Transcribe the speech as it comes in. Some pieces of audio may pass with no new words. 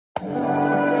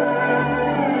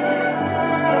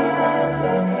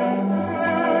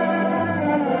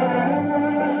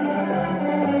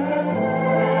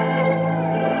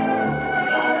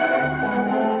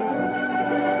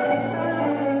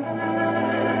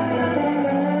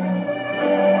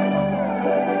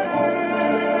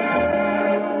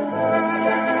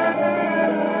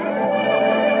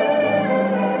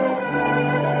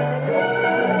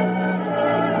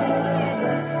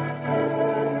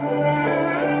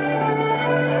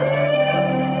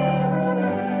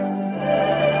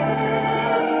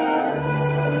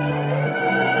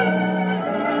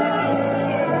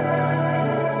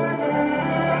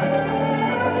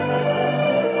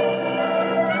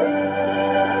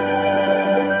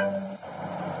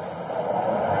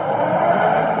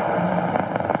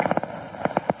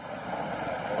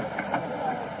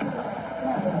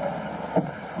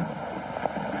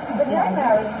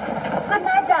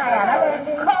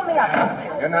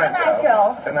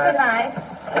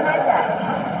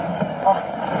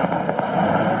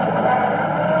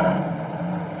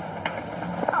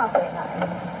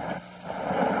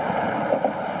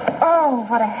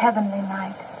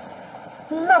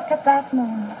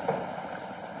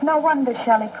No wonder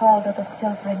Shelley called her the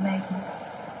Silvery Maiden.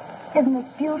 Isn't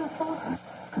it beautiful?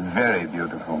 Very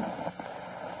beautiful.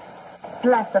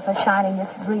 Bless her for shining this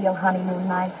real honeymoon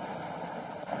night.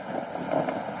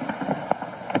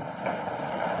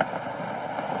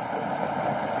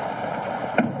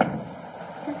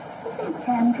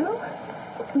 Andrew,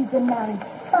 we've been married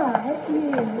 5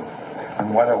 years.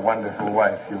 And what a wonderful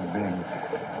wife you've been.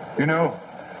 You know,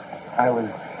 I was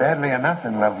badly enough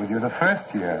in love with you the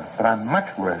first year, but I'm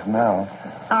much worse now.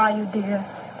 Are you, dear?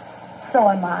 So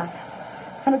am I.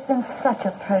 And it's been such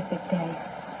a perfect day.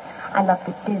 I love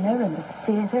the dinner and the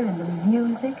theater and the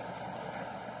music.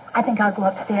 I think I'll go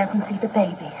upstairs and see the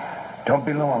baby. Don't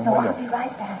be long, No, will you? I'll be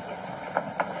right back.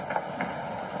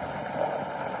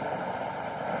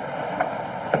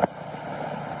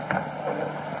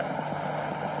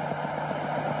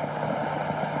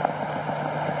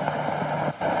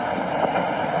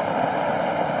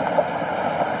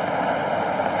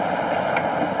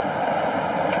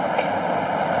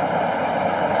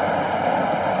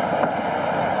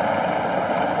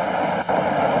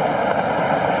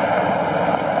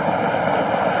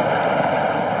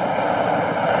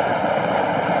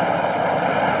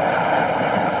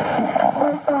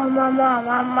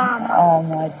 Oh,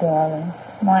 my darling.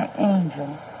 My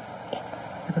angel.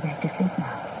 You go back to sleep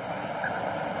now.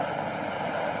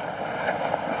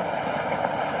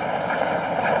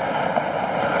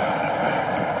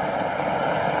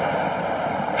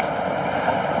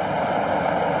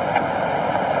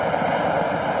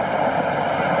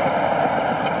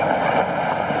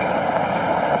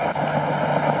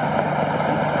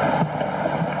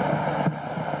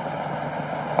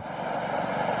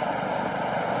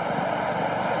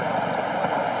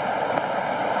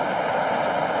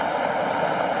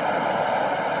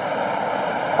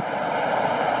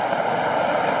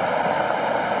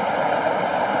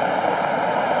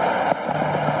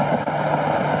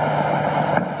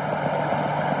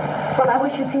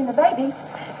 You've seen the baby.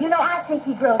 You know, I think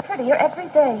he grows prettier every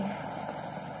day.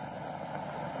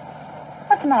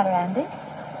 What's the matter, Andy?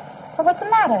 Well, what's the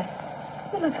matter?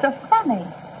 You look so funny.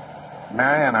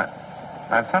 Marianne, I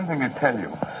have something to tell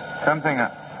you. Something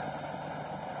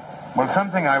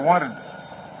I wanted...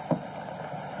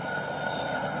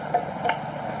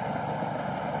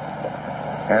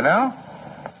 Hello?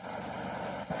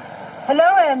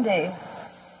 Hello, Andy.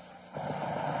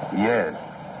 Yes.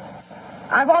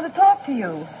 I want to talk to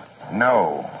you.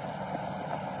 No.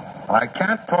 I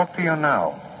can't talk to you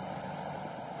now.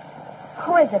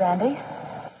 Who is it, Andy?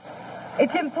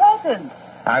 It's important.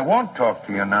 I won't talk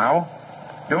to you now.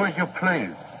 Do as you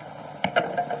please.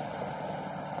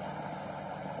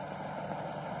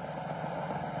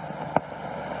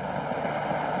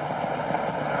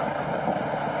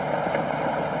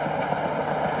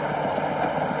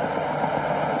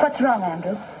 What's wrong,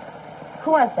 Andrew?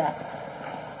 Who was that?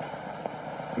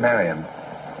 Marion,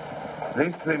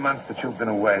 these 3 months that you've been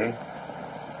away,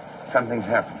 something's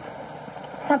happened.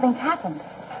 Something's happened.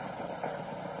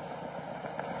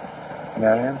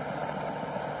 Marion,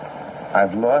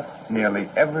 I've lost nearly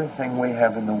everything we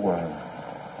have in the world.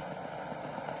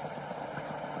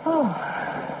 Oh,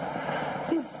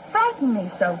 you frightened me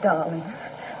so, darling.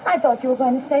 I thought you were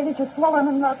going to say that you'd fallen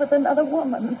in love with another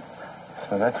woman.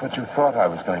 So that's what you thought I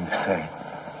was going to say.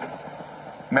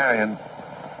 Marion,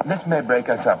 this may break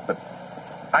us up, but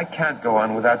I can't go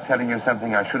on without telling you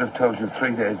something I should have told you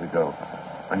 3 days ago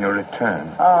on your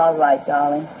return. All right,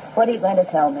 darling. What are you going to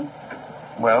tell me?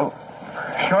 Well,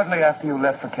 Shortly after you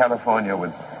left for California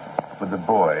with the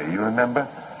boy, you remember?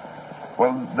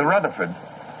 Well, the Rutherfords,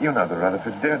 you know the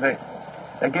Rutherfords, dear,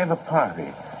 they gave a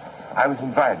party. I was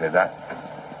invited.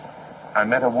 I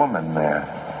met a woman there.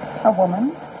 A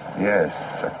woman? Yes,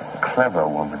 a clever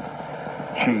woman.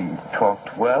 She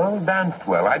talked well, danced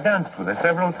well. I danced with her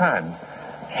several times.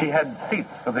 She had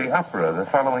seats for the opera the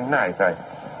following night.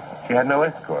 She had no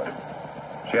escort.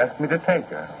 She asked me to take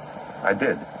her. I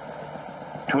did.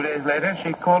 2 days later,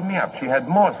 she called me up. She had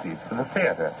more seats for the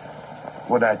theater.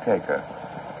 Would I take her?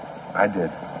 I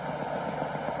did.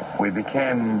 We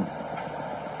became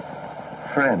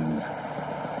friends.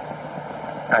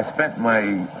 I spent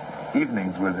my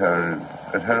evenings with her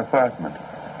at her apartment.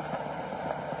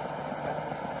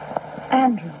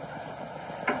 Andrew,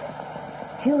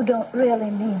 you don't really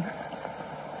mean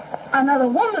another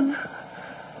woman?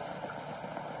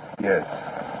 Yes.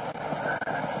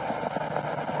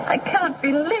 I can't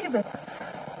believe it.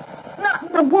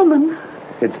 Not a woman.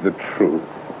 It's the truth.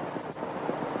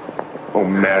 Oh,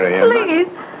 Marion. Please,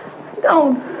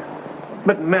 don't.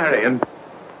 But, Marion,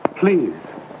 please,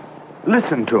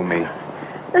 listen to me.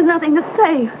 There's nothing to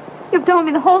say. You've told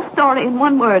me the whole story in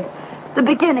one word. The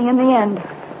beginning and the end.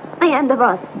 The end of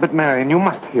us. But, Marion, you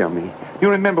must hear me. You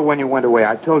remember when you went away,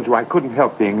 I told you I couldn't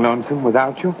help being lonesome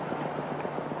without you?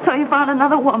 So you found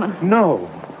another woman? No.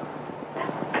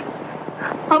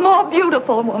 A more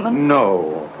beautiful woman?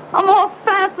 No. A more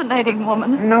fascinating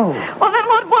woman? No. Well, then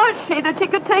what was she that she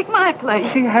could take my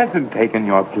place? She hasn't taken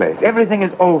your place. Everything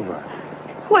is over.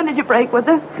 When did you break with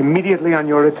her? Immediately on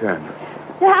your return.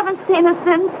 You haven't seen her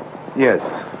since? Yes.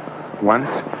 Once.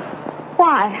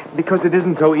 Why? Because it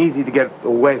isn't so easy to get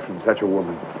away from such a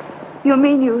woman. You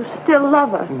mean you still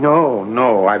love her?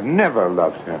 No. I've never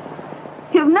loved her.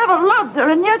 You've never loved her,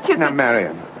 and yet you... Now,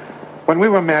 Marion, when we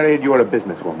were married, you were a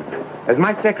businesswoman. As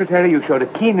my secretary, you showed a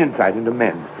keen insight into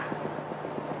men.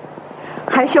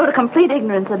 I showed a complete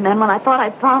ignorance of men when I thought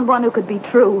I'd found one who could be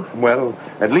true. Well,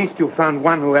 at least you found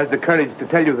one who has the courage to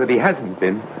tell you that he hasn't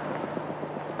been.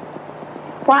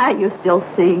 Why are you still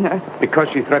seeing her? Because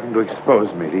she threatened to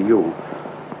expose me to you.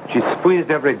 She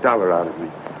squeezed every dollar out of me.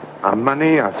 Our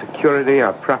money, our security,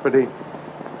 our property,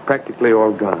 practically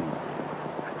all gone.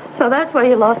 So that's where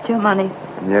you lost your money?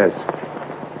 Yes.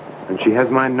 And she has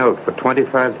my note for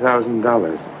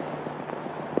 $25,000.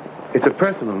 It's a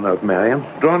personal note, Marion,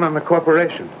 drawn on the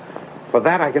corporation. For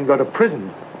that, I can go to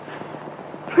prison.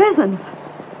 Prison?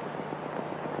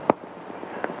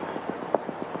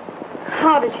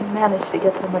 How did she manage to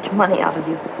get so much money out of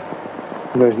you?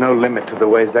 There's no limit to the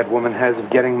ways that woman has of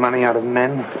getting money out of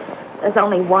men. There's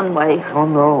only one way. Oh,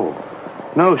 no.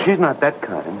 No, she's not that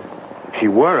kind. If she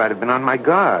were, I'd have been on my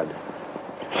guard.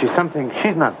 She's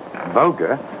not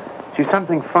vulgar. She's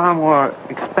something far more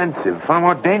expensive, far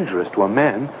more dangerous to a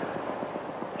man.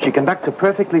 She conducts a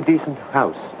perfectly decent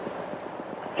house.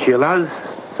 She allows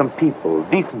some people,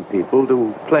 decent people,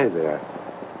 to play there.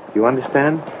 You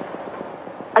understand?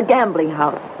 A gambling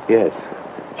house? Yes.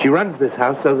 She runs this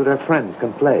house so that her friends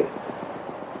can play.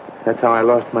 That's how I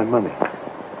lost my money.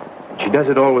 She does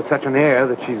it all with such an air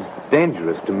that she's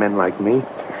dangerous to men like me.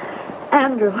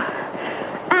 Andrew,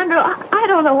 I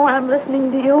don't know why I'm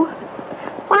listening to you.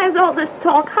 Why is all this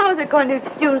talk? How is it going to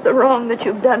excuse the wrong that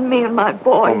you've done me and my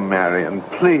boy? Oh, Marion,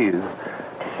 please.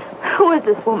 Who is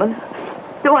this woman?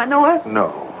 Do I know her?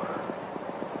 No.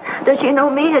 Does she know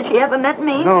me? Has she ever met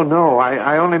me? No.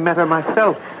 I only met her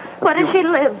myself. Where does she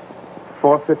live?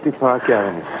 450 Park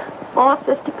Avenue.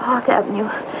 450 Park Avenue.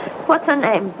 What's her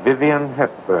name? Vivian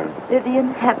Hepburn.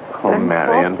 Vivian Hepburn. Oh,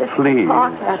 Marion, 450 please.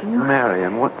 Park Avenue.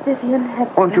 Marion, what? Vivian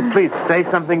Hepburn. Won't you please say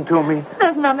something to me?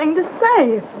 There's nothing to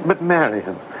say. But,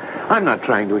 Marion, I'm not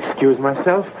trying to excuse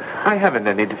myself. I haven't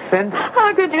any defense.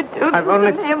 How could you do this? I've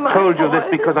only to me and my told you boy? this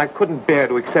because I couldn't bear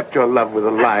to accept your love with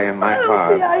a lie in my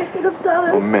heart. See, I should have done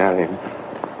it. Oh, Marion,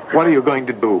 what are you going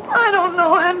to do? I don't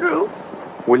know, Andrew.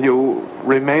 Will you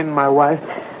remain my wife?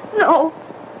 No.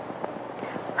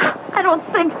 I don't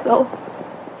think so.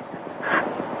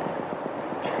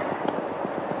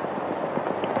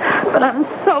 But I'm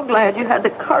so glad you had the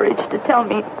courage to tell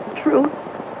me the truth.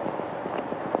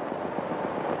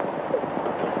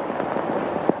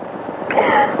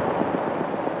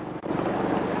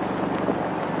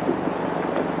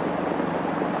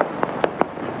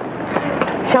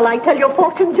 Shall I tell your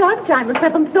fortune, Judge? I'm a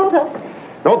seventh daughter.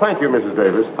 No, thank you, Mrs.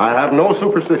 Davis. I have no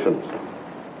superstitions.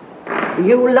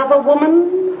 You love a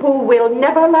woman who will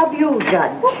never love you,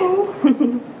 Judge.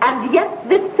 And yet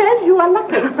this says you are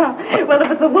lucky. Well,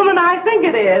 if it's the woman I think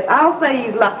it is, I'll say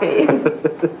he's lucky.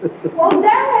 Well,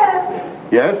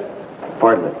 Dad! Yes?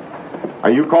 Pardon me.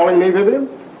 Are you calling me, Vivian?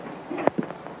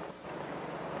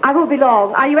 I won't be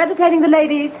long. Are you entertaining the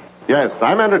ladies? Yes,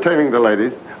 I'm entertaining the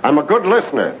ladies. I'm a good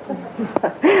listener.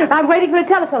 I'm waiting for a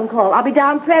telephone call. I'll be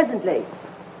down presently.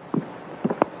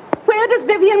 Where does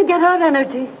Vivian get her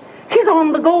energy? She's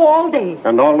on the go all day.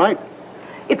 And all night?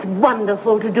 It's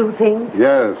wonderful to do things.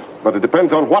 Yes, but it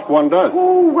depends on what one does.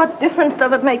 Oh, what difference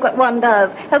does it make what one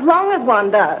does, as long as one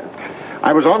does?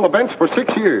 I was on the bench for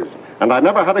 6 years, and I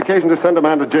never had occasion to send a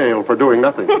man to jail for doing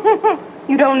nothing.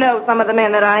 You don't know some of the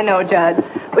men that I know, Judge.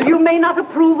 Well, you may not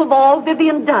approve of all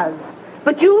Vivian does,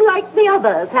 but you, like the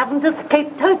others, haven't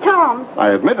escaped her charms. I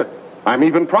admit it. I'm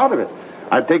even proud of it.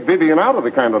 I'd take Vivian out of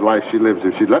the kind of life she lives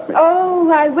if she'd let me. Oh,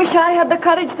 I wish I had the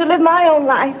courage to live my own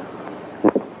life.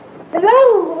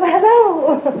 Hello.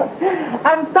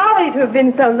 I'm sorry to have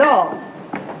been so long.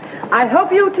 I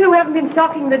hope you two haven't been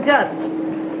shocking the judge.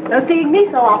 Though seeing me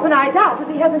so often, I doubt if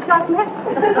he hasn't shocked me.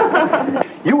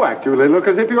 You actually look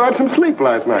as if you had some sleep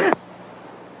last night.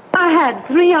 I had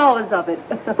 3 hours of it.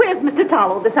 Where's Mr.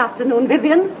 Tollow this afternoon,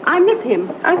 Vivian? I miss him.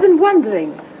 I've been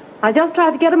wondering. I just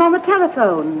tried to get him on the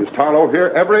telephone. Is Tarlow here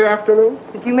every afternoon?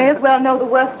 But you may as well know the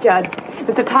worst, Judge.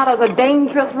 Mr. Tollow's a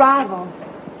dangerous rival.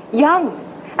 Young.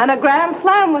 And a grand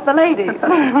slam with the ladies.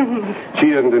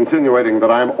 She isn't insinuating that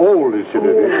I'm old, is she,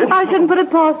 Vivian? I shouldn't put it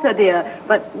past her, dear.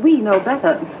 But we know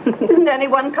better. Isn't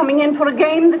anyone coming in for a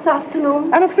game this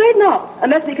afternoon? I'm afraid not,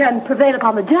 unless we can prevail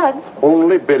upon the judge.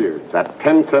 Only billiards at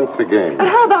 10 cents a game. But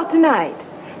how about tonight?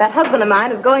 That husband of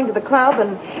mine is going to the club,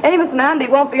 and Amos and Andy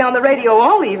won't be on the radio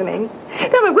all evening.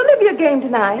 Tell me, will there be a game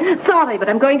tonight? Sorry, but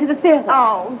I'm going to the theater.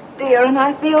 Oh, dear, and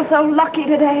I feel so lucky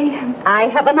today. I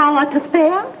have an hour to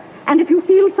spare. And if you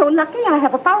feel so lucky, I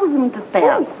have 1,000 to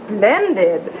spare. Oh,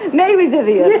 splendid. May we,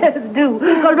 Vivian? Yes, do.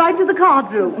 Go right to the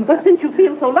card room. But since you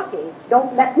feel so lucky,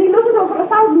 don't let me lose over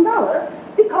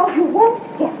 $1,000, because you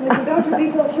won't get me. Don't you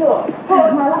be so sure.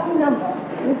 Here's my lucky number.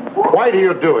 Why do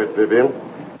you do it, Vivian?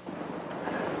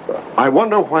 I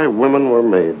wonder why women were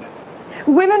made.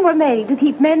 Women were made to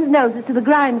keep men's noses to the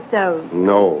grindstone.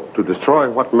 No, to destroy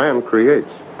what man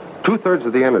creates. 2/3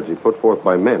 of the energy put forth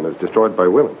by men is destroyed by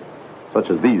women. Such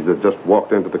as these that just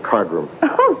walked into the card room.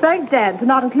 Oh, thanks, Dan, for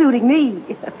not including me.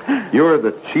 You're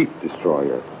the chief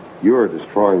destroyer. You're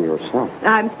destroying yourself.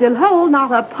 I'm still whole,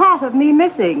 not a part of me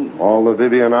missing. All the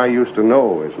Vivian I used to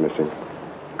know is missing.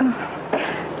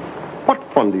 What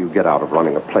fun do you get out of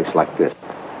running a place like this?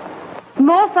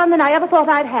 More fun than I ever thought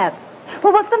I'd have.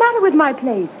 Well, what's the matter with my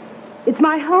place? It's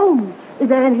my home. Is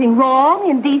there anything wrong,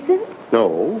 indecent?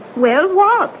 No. Well,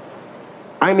 what?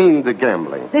 I mean the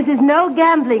gambling. This is no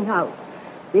gambling house.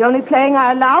 The only playing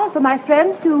I allow is for my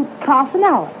friends to pass an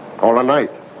hour. Or a night.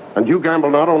 And you gamble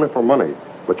not only for money,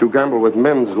 but you gamble with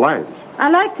men's lives. I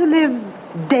like to live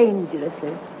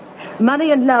dangerously.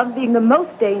 Money and love being the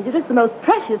most dangerous, the most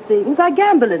precious things, I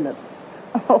gamble in them.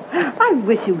 Oh, I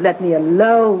wish you'd let me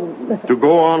alone. To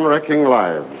go on wrecking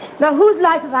lives. Now, whose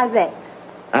life have I wrecked?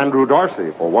 Andrew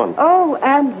Darcy, for one. Oh,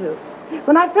 Andrew.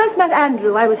 When I first met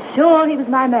Andrew, I was sure he was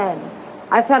my man.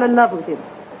 I fell in love with him.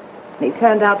 He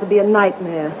turned out to be a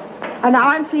nightmare. And now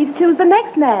I'm free to choose the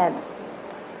next man.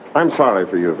 I'm sorry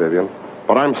for you, Vivian,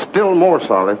 but I'm still more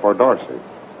sorry for Darcy.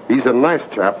 He's a nice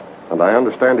chap, and I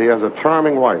understand he has a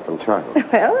charming wife and child.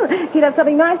 Well, he'd have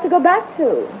something nice to go back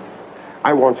to.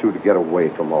 I want you to get away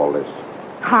from all this.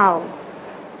 How?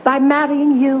 By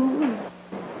marrying you?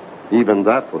 Even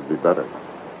that would be better.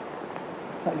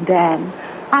 Dan,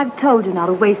 I've told you not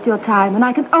to waste your time, and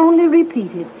I can only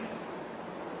repeat it.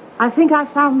 I think I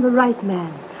found the right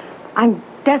man. I'm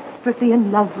desperately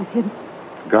in love with him.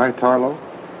 Guy Tarlow?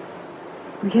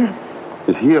 Yes.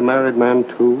 Is he a married man,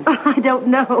 too? I don't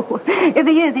know. If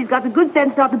he is, he's got the good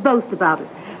sense not to boast about it.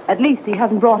 At least he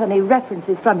hasn't brought any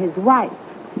references from his wife.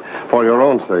 For your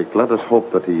own sake, let us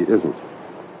hope that he isn't.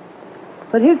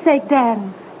 For his sake,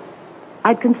 Dan,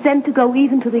 I'd consent to go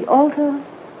even to the altar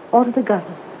or to the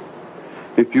gutter.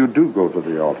 If you do go to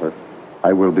the altar,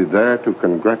 I will be there to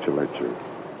congratulate you.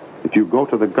 If you go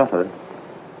to the gutter,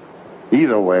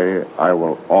 either way, I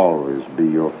will always be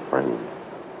your friend.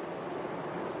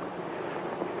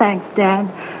 Thanks,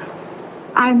 Dan.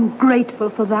 I'm grateful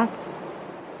for that.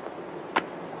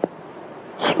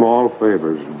 Small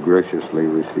favors graciously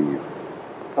received.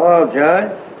 Hello,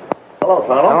 Judge. Hello,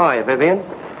 fellow. How are you, Vivian?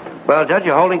 Well, Judge,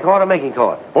 you're holding court or making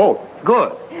court? Both.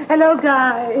 Good. Hello,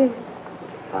 Guy.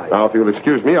 Now, if you'll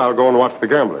excuse me, I'll go and watch the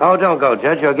gambling. Oh, don't go,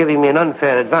 Judge. You're giving me an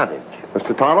unfair advantage.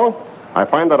 Mr. Tarlow, I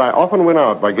find that I often win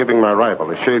out by giving my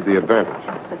rival a shade the advantage.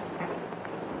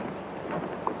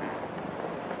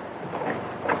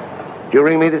 Did you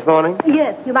ring me this morning?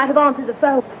 Yes, you might have answered the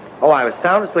phone. Oh, I was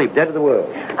sound asleep, dead to the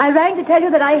world. I rang to tell you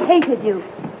that I hated you.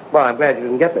 Well, I'm glad you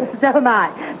didn't get me. So am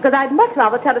I, because I'd much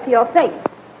rather tell it to your face.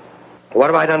 What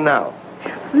have I done now?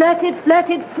 Flirted.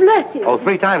 Oh,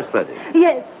 3 times flirted.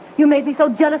 Yes. You made me so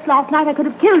jealous last night I could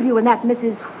have killed you and that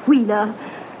Mrs. Wheeler.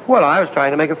 Well, I was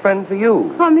trying to make a friend for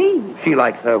you. For me? She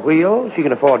likes her wheel. She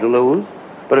can afford to lose.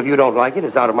 But if you don't like it,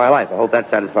 it's out of my life. I hope that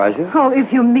satisfies you. Oh,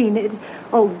 if you mean it.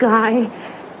 Oh, Guy,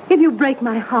 if you break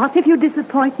my heart, if you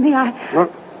disappoint me, Well,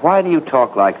 why do you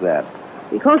talk like that?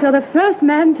 Because you're the first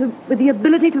man with the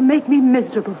ability to make me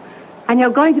miserable. And you're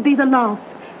going to be the last.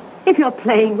 If you're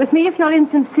playing with me, if you're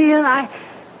insincere,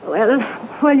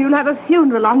 Well, you'll have a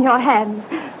funeral on your hands.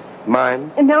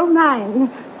 Mine? No,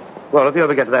 mine. Well, if you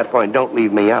ever get to that point, don't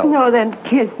leave me out. No, then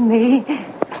kiss me.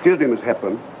 Excuse me, Miss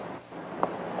Hepburn.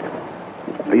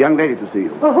 A young lady to see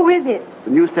you. Oh, who is it? The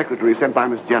new secretary sent by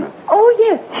Miss Jenner. Oh,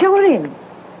 yes, show her in.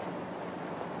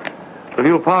 If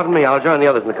you'll pardon me, I'll join the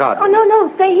others in the car. Oh,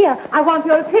 no, stay here. I want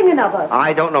your opinion of her.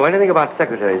 I don't know anything about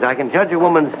secretaries. I can judge a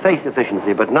woman's face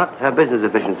efficiency, but not her business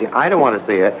efficiency. I don't want to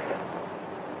see her.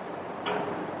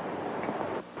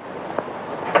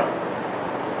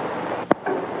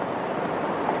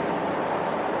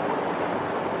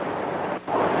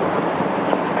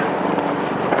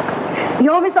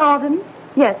 You're Miss Arden?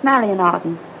 Yes, Marion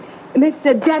Arden. Miss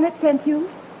Janet sent you?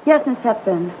 Yes, Miss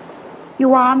Hepburn.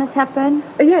 You are Miss Hepburn?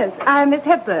 Yes, I'm Miss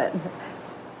Hepburn.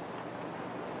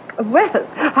 Well,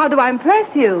 how do I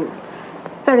impress you?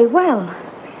 Very well.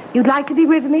 You'd like to be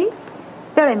with me?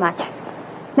 Very much.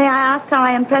 May I ask how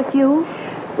I impress you?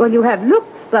 Well, you have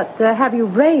looks, but have you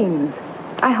brains?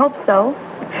 I hope so.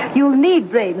 You'll need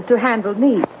brains to handle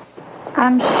me.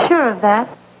 I'm sure of that.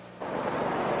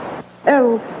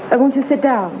 Oh, won't you sit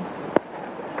down?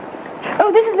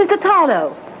 Oh, this is Mr.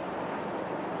 Tarlow.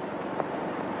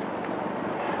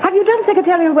 Have you done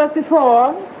secretarial work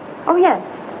before? Oh, yes.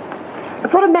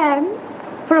 For a man?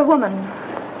 For a woman.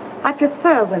 I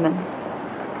prefer women.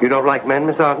 You don't like men,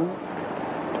 Miss Arden?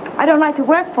 I don't like to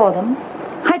work for them.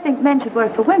 I think men should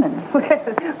work for women. Well,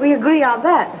 we agree on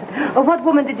that. What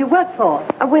woman did you work for?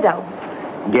 A widow.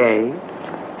 Gay?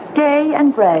 Gay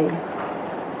and gray.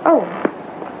 Oh.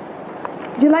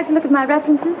 Would you like to look at my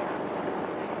references?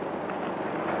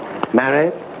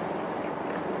 Married?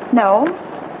 No.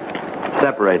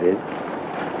 Separated?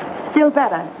 Still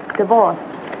better. Divorced.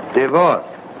 Divorced?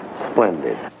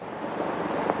 Splendid.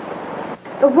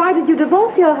 Why did you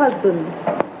divorce your husband?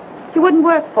 He wouldn't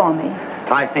work for me.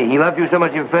 I see. He loved you so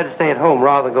much you preferred to stay at home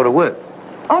rather than go to work.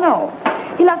 Oh, no.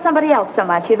 He loved somebody else so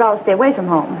much he'd rather stay away from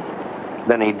home.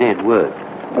 Then he did work.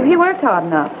 Well, he worked hard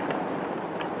enough.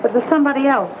 But with somebody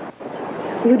else.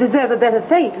 You deserve a better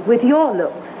fate with your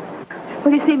looks.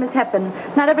 Well, you see, Miss Hepburn,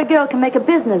 not every girl can make a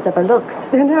business of her looks.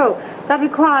 No, that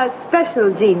requires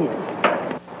special genius.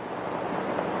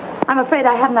 I'm afraid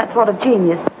I haven't that sort of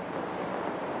genius.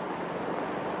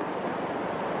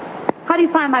 How do you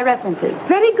find my references?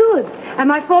 Very good. And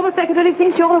my former secretary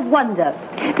thinks you're a wonder.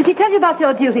 Did she tell you about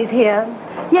your duties here?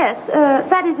 Yes,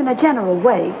 that is in a general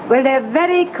way. Well, they're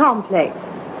very complex.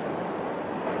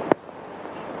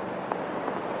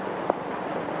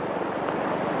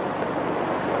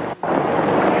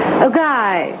 Oh,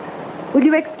 Guy, will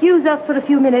you excuse us for a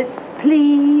few minutes,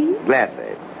 please?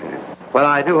 Gladly. Well,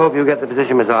 I do hope you get the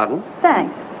position, Miss Arden.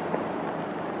 Thanks.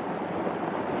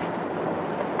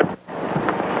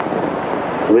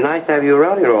 It'll be nice to have you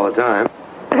around here all the time.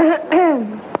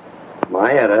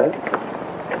 My Etta.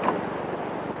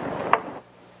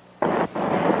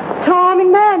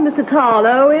 Charming man, Mr.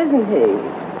 Tarlow, isn't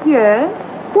he? Yes?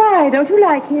 Why, don't you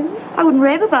like him? I wouldn't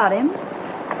rave about him.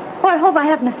 Oh, I hope I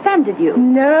haven't offended you.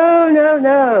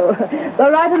 No.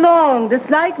 Go right along, just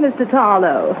like Mr.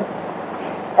 Tarlow.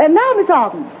 And now, Miss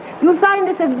Arden, you'll find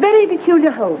this a very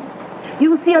peculiar home.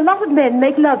 You'll see a lot of men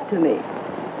make love to me.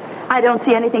 I don't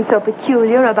see anything so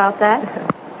peculiar about that.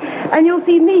 And you'll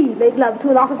see me make love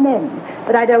to a lot of men.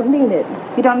 But I don't mean it.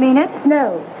 You don't mean it?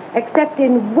 No, except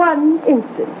in one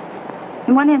instance.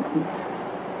 In one instance.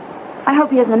 I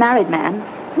hope he isn't a married man.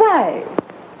 Why?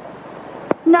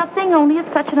 Nothing, only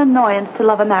it's such an annoyance to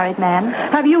love a married man.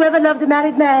 Have you ever loved a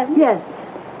married man? Yes,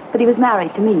 but he was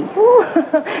married to me.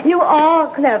 Oh, you are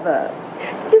clever.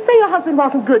 Did you say your husband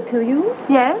wasn't good to you?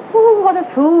 Yes? Oh, what a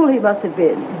fool he must have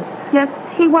been. Yes,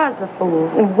 he was a fool.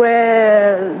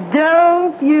 Well,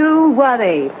 don't you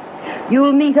worry.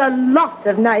 You'll meet a lot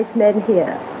of nice men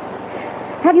here.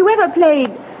 Have you ever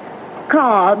played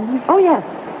cards? Oh, yes.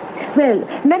 Well,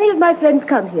 many of my friends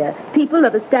come here, people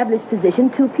of established position,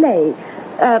 to play,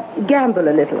 gamble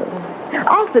a little.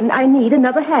 Often I need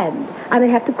another hand, and I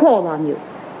have to call on you.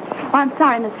 Oh, I'm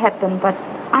sorry, Miss Hepburn, but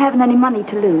I haven't any money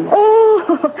to lose.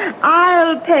 Oh,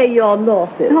 I'll pay your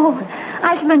losses. Oh,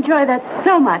 I shall enjoy that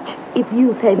so much if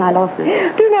you pay my losses.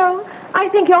 Do you know, I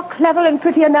think you're clever and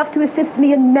pretty enough to assist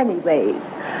me in many ways.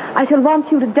 I shall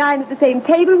want you to dine at the same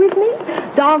table with me,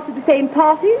 dance at the same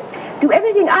parties, do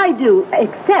everything I do,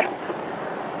 except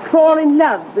fall in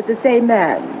love with the same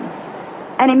man.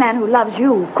 Any man who loves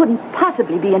you couldn't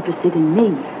possibly be interested in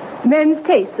me. Men's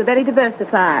tastes are very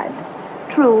diversified.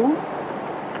 True.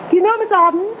 You know, Miss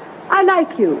Arden, I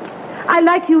like you. I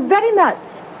like you very much.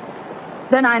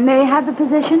 Then I may have the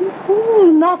position?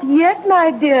 Not yet,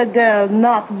 my dear girl,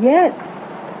 not yet.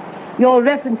 Your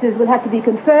references will have to be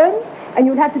confirmed, and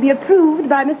you'll have to be approved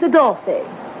by Mr. Dorsey.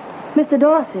 Mr.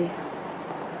 Dorsey?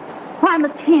 Why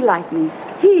must he like me?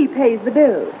 He pays the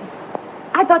bills.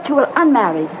 I thought you were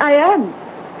unmarried. I am.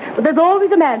 But there's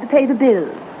always a man to pay the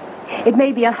bills. It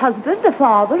may be a husband, a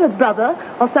father, a brother,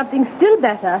 or something still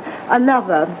better, a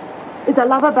lover. Is a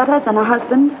lover better than a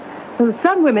husband? Well,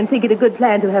 some women think it a good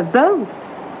plan to have both.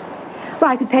 Well,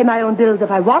 I could pay my own bills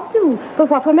if I want to, but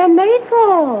what were men made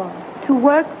for? To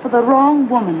work for the wrong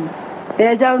woman.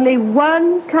 There's only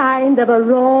one kind of a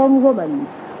wrong woman.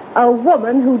 A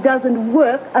woman who doesn't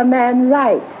work a man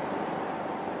right.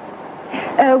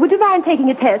 Would you mind taking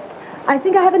a test? I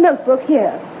think I have a notebook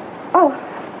here. Oh,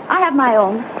 I have my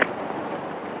own.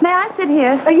 May I sit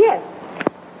here? Yes.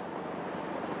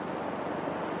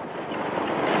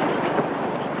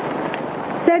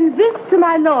 Send this to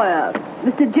my lawyer,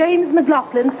 Mr. James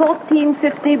McLaughlin,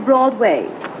 1450 Broadway.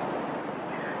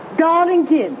 Darling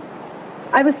Jim,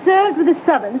 I was served with a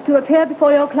summons to appear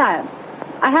before your client.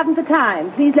 I haven't the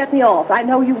time. Please let me off. I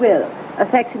know you will.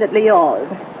 Affectionately yours.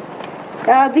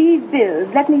 These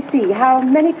bills, let me see. How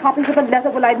many copies of a letter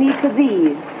will I need for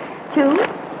these?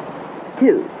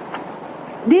 2.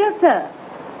 Dear sir,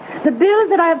 the bills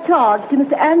that I have charged to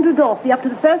Mr. Andrew Dorsey up to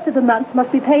the 1st of the month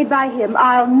must be paid by him.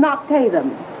 I'll not pay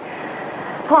them.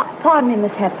 Pardon me,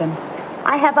 Miss Hepburn.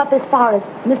 I have up as far as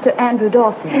Mr. Andrew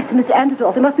Dorsey. Mr. Andrew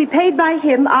Dorsey must be paid by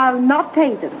him. I'll not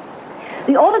pay them.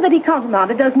 The order that he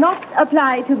countermanded does not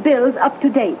apply to bills up to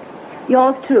date.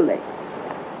 Yours truly.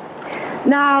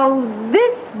 Now,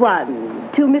 this one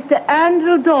to Mr.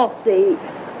 Andrew Dorsey,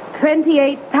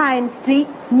 28 Pine Street,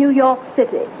 New York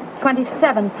City.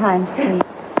 27 Pine Street.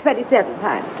 27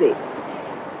 Pine Street.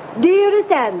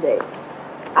 Dearest Andy,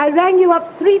 I rang you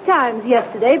up 3 times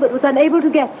yesterday, but was unable to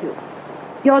get you.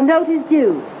 Your note is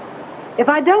due. If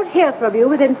I don't hear from you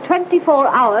within 24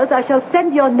 hours, I shall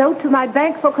send your note to my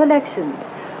bank for collection.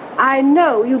 I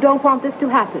know you don't want this to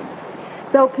happen.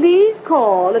 So please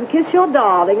call and kiss your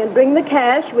darling and bring the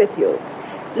cash with you.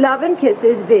 Love and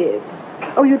kisses, Viv.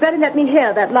 Oh, you'd better let me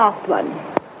hear that last one.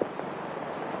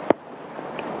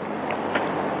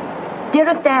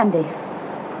 Dearest Andy,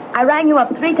 I rang you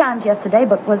up 3 times yesterday,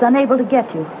 but was unable to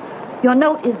get you. Your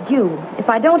note is due. If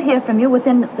I don't hear from you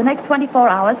within the next 24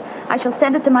 hours, I shall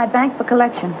send it to my bank for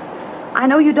collection. I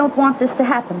know you don't want this to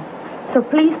happen, so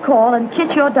please call and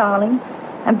kiss your darling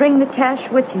and bring the cash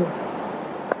with you.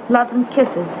 Love and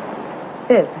kisses.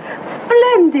 Viv.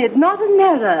 Splendid, not an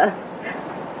error.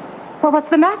 Well, what's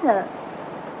the matter?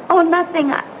 Oh,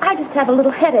 nothing. I just have a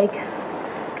little headache.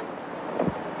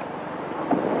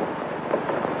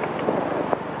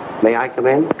 May I come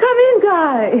in? Come in,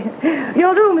 Guy.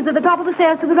 Your room is at the top of the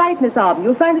stairs to the right, Miss Arden.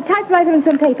 You'll find a typewriter and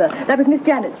some paper. That was Miss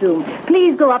Janet's room.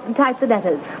 Please go up and type the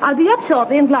letters. I'll be up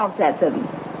shortly and glance at them.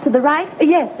 To the right?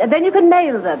 Yes, and then you can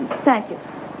mail them. Thank you.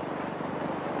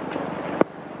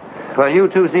 Well, you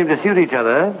two seem to suit each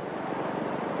other.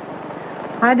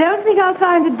 I don't think I'll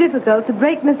find it difficult to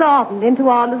break Miss Arden into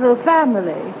our little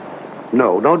family.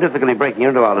 No difficulty breaking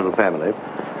into our little family.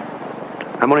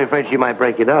 I'm only afraid she might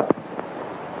break it up.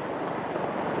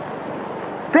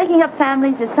 Breaking up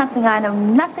families is something I know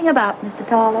nothing about, Mr.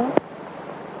 Tarlow.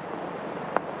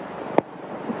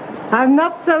 I'm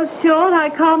not so sure I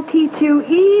can't teach you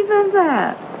even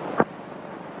that.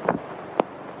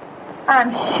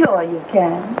 I'm sure you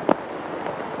can.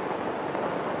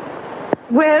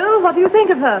 Well, what do you think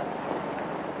of her?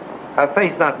 Her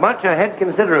face not much, her head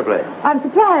considerably. I'm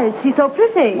surprised. She's so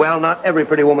pretty. Well, not every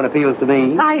pretty woman appeals to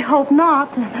me. I hope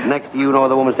not. Next to you, no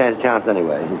other woman stands a chance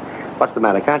anyway. What's the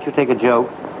matter? Can't you take a joke?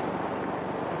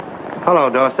 Hello,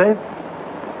 Dorsey.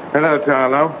 Hello,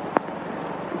 Tarlow.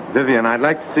 Vivian, I'd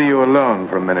like to see you alone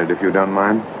for a minute, if you don't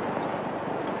mind.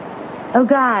 Oh,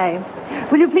 Guy,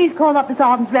 will you please call up Miss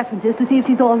Arden's references to see if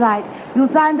she's all right? You'll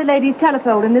find the lady's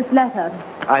telephone in this letter.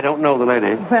 I don't know the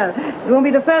lady. Well, it won't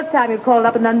be the first time you've called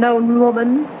up an unknown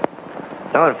woman.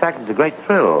 No, in fact, it's a great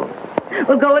thrill.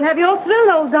 Well, go and have your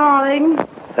thrill, old darling.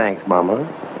 Thanks, Mama.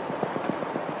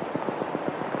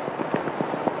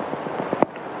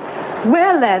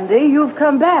 Well, Andy, you've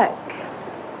come back.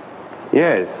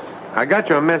 Yes, I got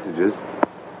your messages.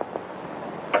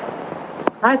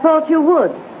 I thought you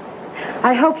would.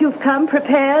 I hope you've come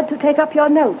prepared to take up your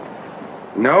note.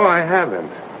 No, I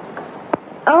haven't.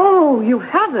 Oh, you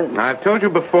haven't? I've told you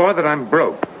before that I'm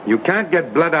broke. You can't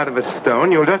get blood out of a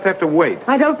stone. You'll just have to wait.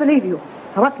 I don't believe you.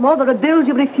 What's more, there are bills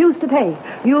you refuse to pay.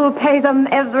 You'll pay them,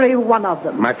 every one of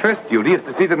them. My first duty is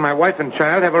to see that my wife and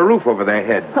child have a roof over their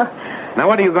heads. Now,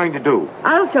 what are you going to do?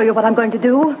 I'll show you what I'm going to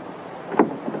do.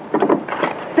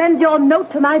 Send your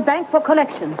note to my bank for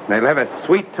collection. They'll have a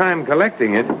sweet time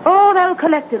collecting it. Oh, they'll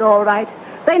collect it all right.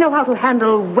 They know how to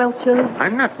handle welchers.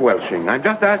 I'm not welching. I'm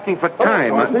just asking for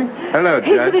time. Hello,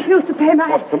 He Judge. refused to pay my...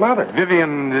 What's the matter?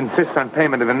 Vivian insists on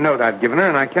payment of a note I've given her,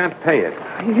 and I can't pay it.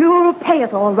 You'll pay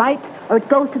it all right, or it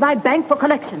goes to my bank for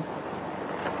collection.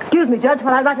 Excuse me, Judge,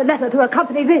 while I write a letter to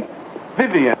accompany this.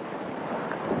 Vivian.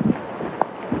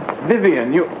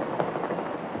 Vivian, you...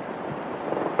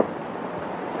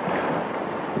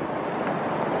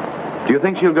 Do you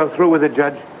think she'll go through with it,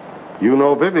 Judge? You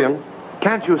know Vivian.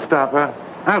 Can't you stop her?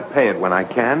 I'll pay it when I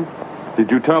can.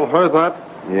 Did you tell her that?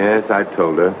 Yes, I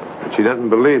told her, but she doesn't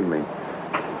believe me.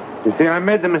 You see, I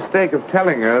made the mistake of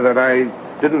telling her that I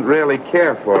didn't really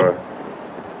care for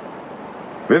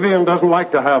her. Vivian doesn't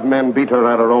like to have men beat her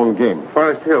at her own game.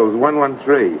 Forest Hills,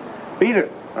 113. Beat her.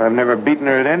 I've never beaten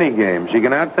her at any game. She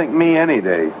can outthink me any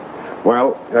day.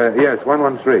 Well, Yes,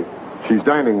 113. she's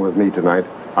dining with me tonight.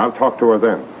 I'll talk to her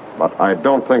then. But I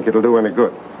don't think it'll do any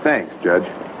good. Thanks, Judge.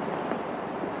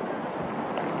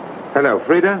 Hello,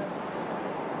 Frida?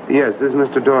 Yes, this is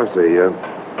Mr. Dorsey.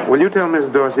 Will you tell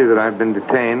Miss Dorsey that I've been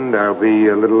detained? I'll be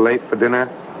a little late for dinner.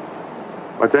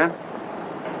 What's that?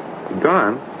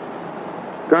 Gone?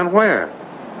 Gone where?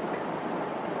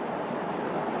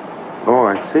 Oh,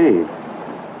 I see.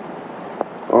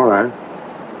 All right.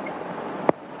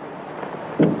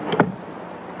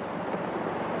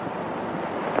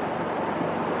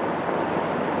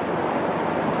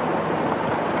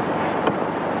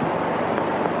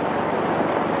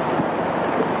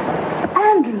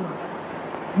 Andrew.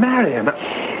 Marion.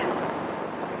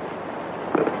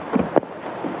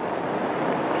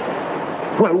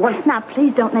 Well, what? Now,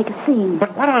 please don't make a scene.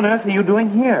 But what on earth are you doing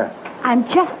here? I'm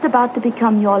just about to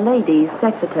become your lady's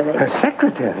secretary. Her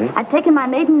secretary? I've taken my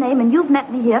maiden name, and you've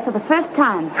met me here for the first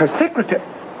time. Her secretary?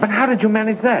 But how did you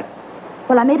manage that?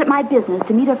 Well, I made it my business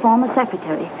to meet her former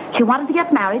secretary. She wanted to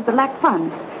get married, but lacked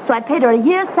funds. So I paid her a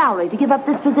year's salary to give up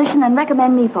this position and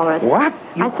recommend me for it. What?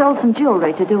 I sold some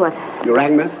jewelry to do it. You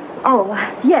rang, miss? Oh,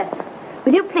 yes.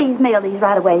 Will you please mail these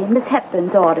right away? Miss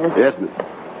Hepburn's orders. Yes, miss.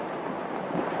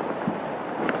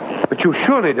 But you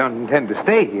surely don't intend to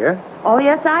stay here. Oh,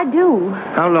 yes, I do.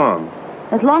 How long?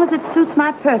 As long as it suits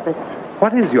my purpose.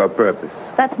 What is your purpose?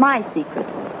 That's my secret.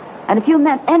 And if you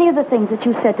meant any of the things that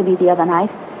you said to me the other night,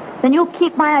 then you'll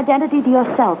keep my identity to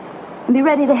yourself and be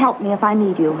ready to help me if I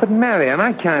need you. But, Marion,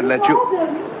 I can't let you...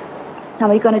 Now,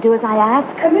 are you going to do as I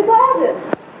ask? Miss Alden.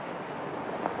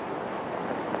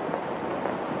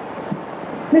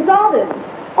 Miss Alden.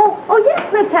 Oh,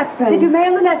 yes, Miss Hepburn. Did you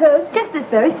mail the letters? Just this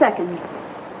very second.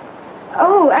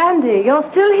 Oh, Andy, you're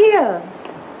still here.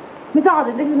 Miss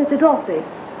Alden, this is Mr. Dorsey.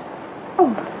 Oh,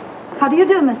 how do you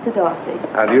do, Mr. Dorsey?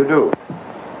 How do you do?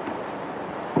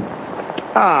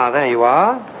 Ah, there you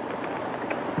are.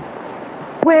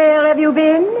 Where have you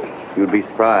been? You'd be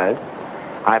surprised.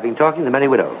 I've been talking to many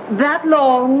widows. That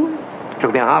long? It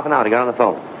took me half an hour to get on the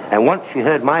phone. And once she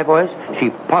heard my voice, she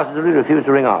positively refused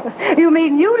to ring off. You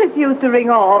mean you refused to ring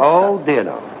off? Oh, dear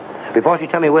no. Before she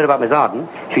told me a word about Miss Arden,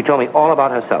 she told me all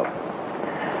about herself.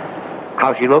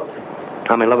 How she looked,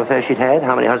 how many love affairs she'd had,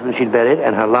 how many husbands she'd buried,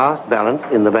 and her last balance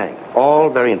in the bank. All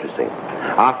very interesting.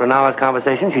 After an hour's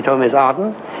conversation, she told me Miss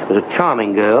Arden was a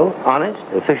charming girl, honest,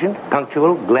 efficient,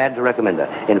 punctual, glad to recommend her.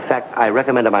 In fact, I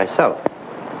recommend her myself.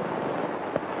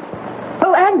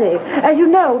 Oh, Andy, as you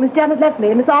know, Miss Janet left me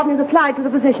and Miss Arden has applied to the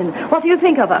position. What do you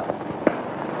think of her?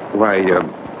 Why,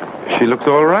 she looks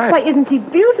all right. Why, isn't she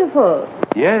beautiful?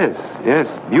 Yes,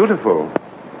 beautiful.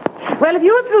 Well, if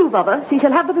you approve of her, she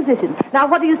shall have the position. Now,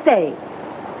 what do you say?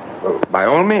 By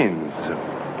all means,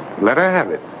 let her have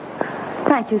it.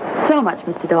 Thank you so much,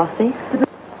 Mr. Dorsey.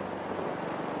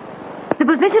 The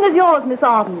position is yours, Miss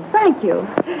Arden. Thank you.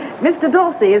 Mr.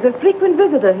 Dorsey is a frequent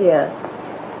visitor here.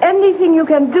 Anything you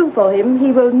can do for him,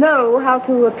 he will know how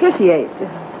to appreciate.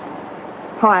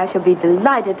 Oh, I shall be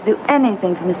delighted to do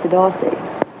anything for Mr. Dorsey.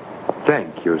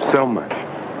 Thank you so much.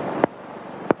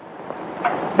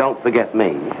 Don't forget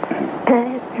me.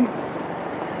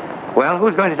 Well,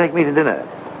 who's going to take me to dinner?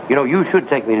 You know, you should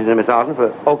take me to dinner, Miss Arden, for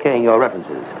okaying your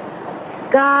references.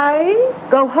 Guys,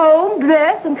 go home,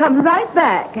 dress, and come right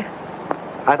back.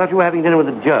 I thought you were having dinner with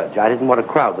the judge. I didn't want to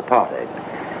crowd the party.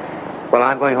 Well,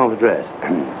 I'm going home to dress.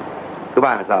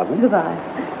 Goodbye, Miss Arden. Goodbye.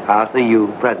 I'll see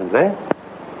you presently.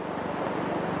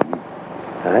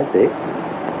 I see.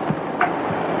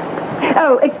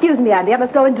 Oh, excuse me, Andy. I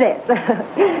must go and dress.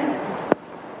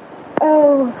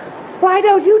 Oh, why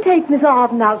don't you take Miss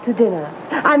Arden out to dinner?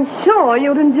 I'm sure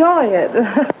you'd enjoy it.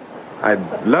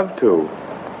 I'd love to.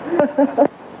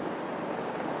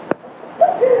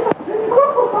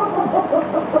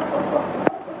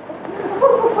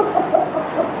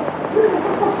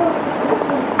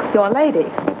 Your lady.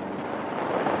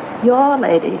 Your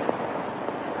lady.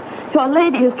 Your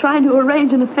lady is trying to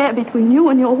arrange an affair between you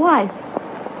and your wife.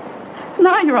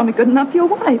 Now you're only good enough for your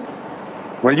wife.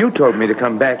 Well, you told me to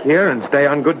come back here and stay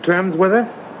on good terms with her.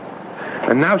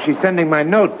 And now she's sending my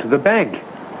note to the bank.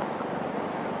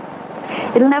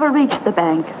 It'll never reach the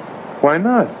bank. Why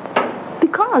not?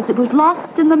 Because it was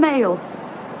lost in the mail.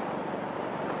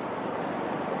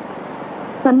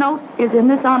 The note is in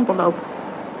this envelope.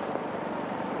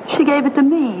 She gave it to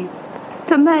me.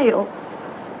 To mail.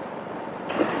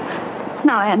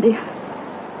 Now, Andy,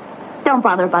 don't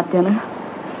bother about dinner.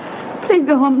 Please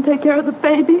go home and take care of the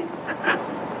baby.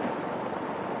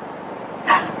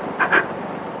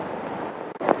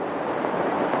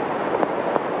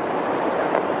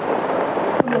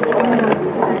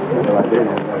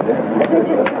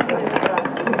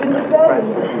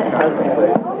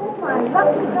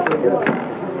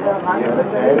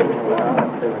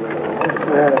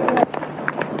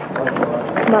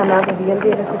 Come on now, Vivian,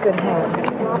 give us a good hand.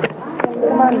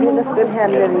 Come on, give us a good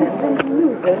hand, Vivian.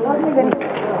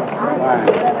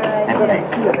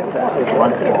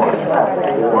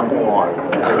 Once more.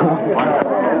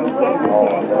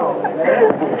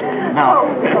 Now.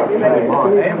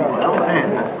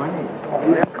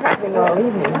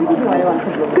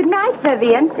 Good night,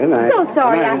 Vivian. Good night. So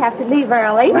sorry I have to leave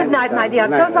early. Good night, my dear.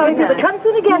 I'm so sorry. But come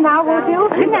soon again now, won't you?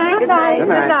 Good night. Good night. Good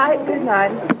night. Good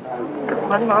night.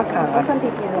 One more card.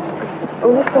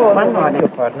 Only four. One more.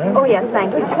 Partner. Oh, yes,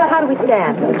 thank you. How do we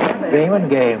stand? Game and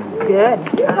game. Good.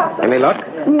 Any luck?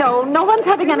 No, no one's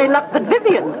having any luck but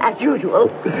Vivian, as usual.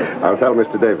 I'll tell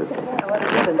Mr. Davis.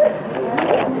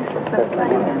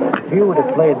 If you would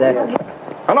have played that...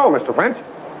 Hello, Mr. French.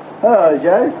 Hello,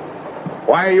 Judge.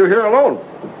 Why are you here alone?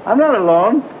 I'm not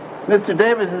alone. Mr.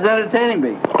 Davis is entertaining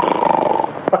me.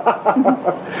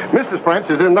 Mrs. French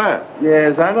is in there.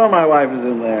 Yes, I know my wife is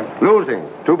in there. Losing.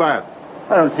 Too bad.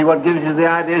 I don't see what gives you the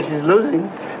idea she's losing.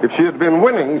 If she had been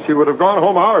winning, she would have gone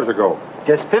home hours ago.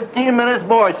 Just 15 minutes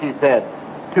more, she said.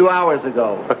 2 hours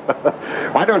ago.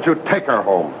 Why don't you take her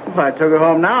home? If I took her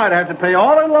home now, I'd have to pay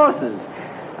all her losses.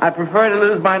 I prefer to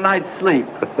lose my night's sleep.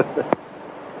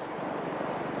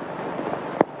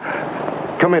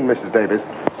 Come in, Mrs. Davis.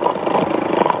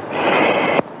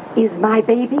 Is my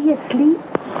baby asleep?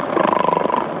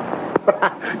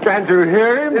 Can't you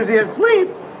hear him? Is he asleep?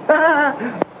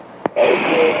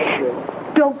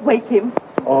 Don't wake him.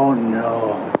 Oh,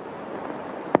 no.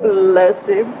 Bless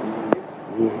him.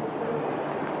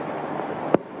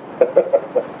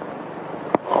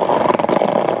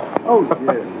 Oh,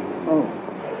 dear. Oh.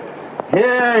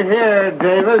 Here,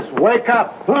 Davis. Wake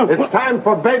up. It's time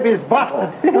for baby's bottle.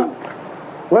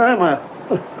 Where am I?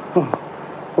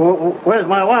 Where's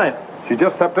my wife? She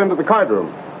just stepped into the card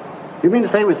room. You mean to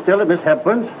say we're still at Miss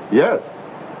Hepburn's? Yes.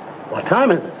 What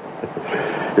time is it?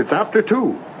 It's after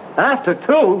 2. After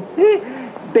 2?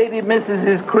 Baby misses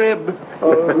his crib.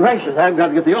 Oh, gracious, I've got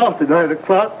to get the altar going at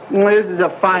o'clock. This is a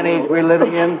fine age we're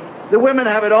living in. The women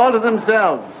have it all to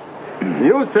themselves.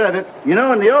 You said it. You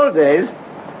know, in the old days,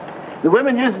 the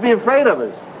women used to be afraid of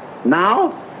us.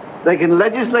 Now, they can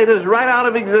legislate us right out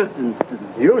of existence.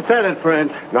 You said it,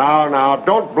 French. Now,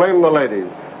 don't blame the ladies.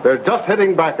 They're just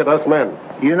hitting back at us men.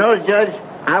 You know, Judge,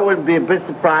 I wouldn't be a bit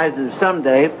surprised if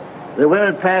someday the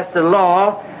women passed a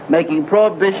law making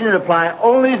prohibition apply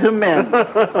only to men.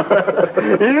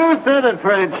 You said it,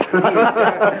 French. Look,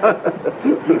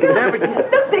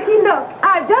 Vicky, look.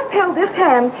 I've just held this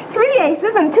hand. 3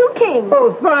 aces and 2 kings.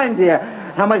 Oh, fine, dear.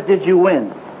 How much did you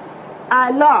win?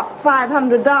 I lost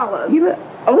 $500.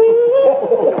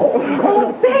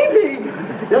 Oh, baby.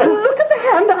 Look at the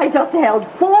hand I just held.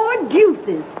 4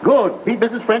 deuces. Good. Beat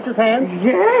Mrs. French's hand?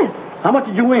 Yes. How much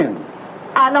did you win?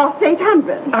 I lost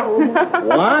 800.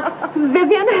 What?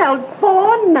 Vivian held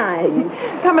 4 nines.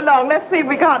 Come along, let's see if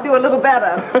we can't do a little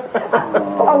better.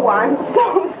 Oh, I'm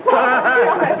so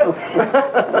sorry.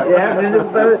 Yeah,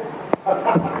 Mrs. Better.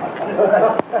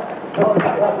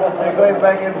 They're going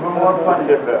back in for more fun.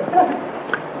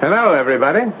 Hello,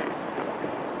 everybody.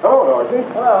 Hello, Dorothy.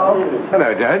 Hello.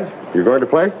 Hello, Judge. You going to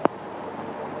play?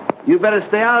 You better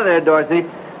stay out of there, Dorothy.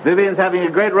 Vivian's having a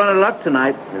great run of luck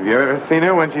tonight. Have you ever seen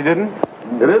her when she didn't?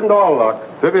 It isn't all luck.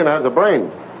 Vivian has a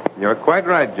brain. You're quite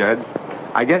right, Judge.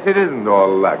 I guess it isn't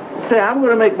all luck. Say, I'm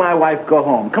going to make my wife go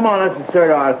home. Come on, let's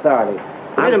assert our authority.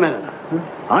 Wait a minute.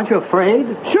 Aren't you afraid?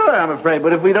 Sure, I'm afraid,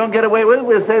 but if we don't get away with it,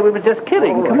 we'll say we were just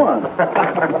kidding. Come on.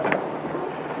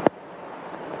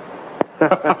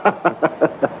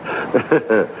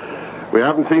 We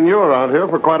haven't seen you around here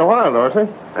for quite a while, Dorsey.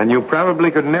 And you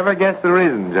probably could never guess the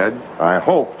reason, Judge. I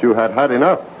hoped you had had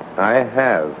enough. I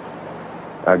have.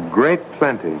 A great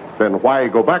plenty. Then why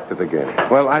go back to the game?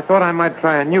 Well, I thought I might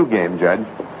try a new game, Judge.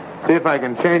 See if I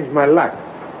can change my luck.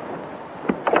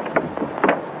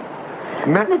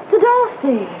 Mr.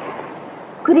 Dorsey.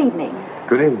 Good evening.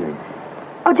 Good evening.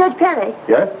 Oh, Judge Perry.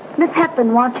 Yes? Miss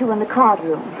Hepburn wants you in the card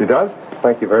room. She does?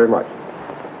 Thank you very much.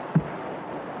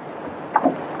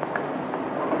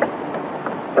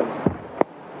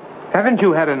 Haven't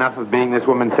you had enough of being this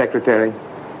woman's secretary?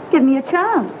 Give me a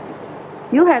chance.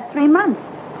 You had 3 months.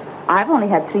 I've only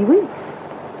had 3 weeks.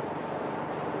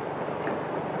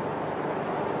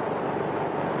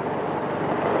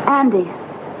 Andy,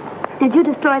 did you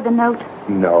destroy the note?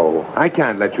 No, I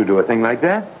can't let you do a thing like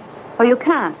that. Oh, you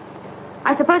can't.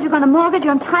 I suppose you're going to mortgage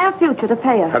your entire future to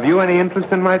pay her. Have you any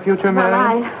interest in my future,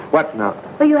 Marion? Well, What now?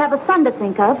 Well, you have a son to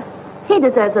think of. He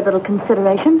deserves a little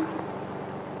consideration.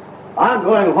 I'm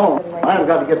going home. I've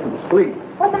got to get some sleep.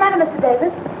 What's the matter, Mr.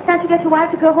 Davis? Can't you get your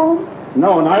wife to go home?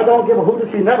 No, and I don't give a hoot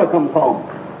if she never comes home.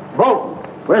 Bolton,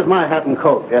 where's my hat and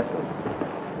coat? Yes, sir.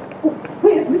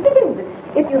 Wait, Mr. Davis.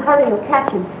 If you hurry, you'll catch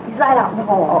him. He's right out in the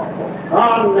hall.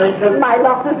 Oh, Nation. My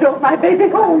losses drove my baby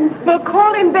home. Well,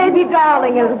 call him baby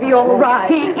darling. It'll be all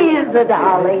right. He is a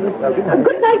darling.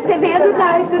 Good night, baby. Good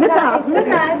night. Good night. Good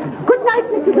night. Good night,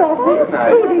 Mr. Dawson. Good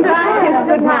night. Good night.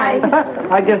 Good night.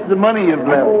 I guess the money you've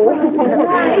left.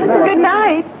 Good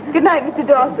night. Good night, Mr.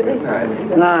 Dawson.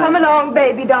 Good night. Come along,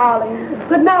 baby darling.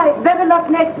 Good night. Better luck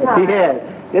next time. Yes.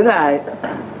 Good night.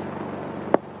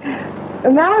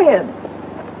 Marion,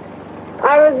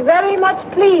 I was very much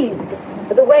pleased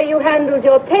with the way you handled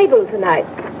your table tonight.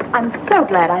 I'm so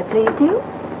glad I pleased you.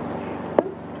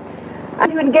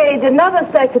 And you engage another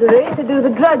secretary to do the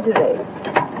drudgery.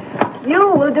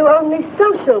 You will do only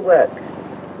social work.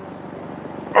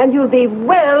 And you'll be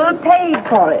well paid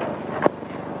for it.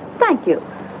 Thank you.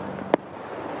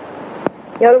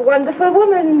 You're a wonderful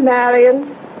woman,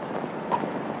 Marion.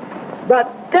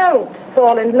 But don't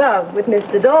fall in love with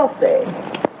Mr. Dorsey.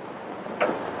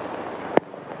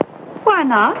 Why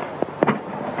not?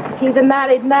 He's a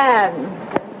married man.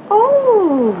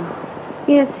 Oh,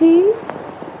 is he?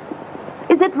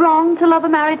 Is it wrong to love a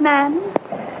married man?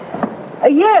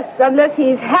 Yes, unless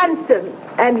he's handsome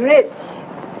and rich.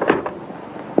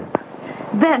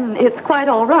 Then it's quite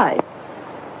all right.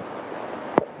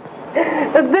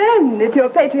 Then it's your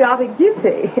patriotic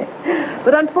duty.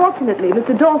 But unfortunately,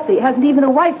 Mr. Dorsey hasn't even a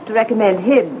wife to recommend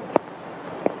him.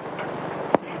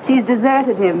 She's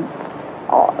deserted him.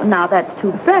 Oh, now that's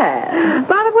too bad.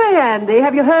 By the way, Andy,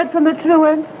 have you heard from the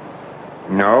truant?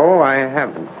 No, I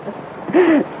haven't.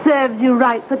 Serves you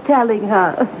right for telling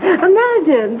her.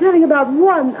 Imagine telling about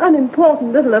one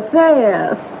unimportant little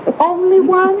affair. Only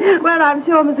one? Well, I'm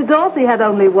sure Mr. Dorsey had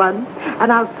only one.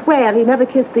 And I'll swear he never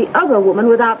kissed the other woman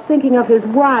without thinking of his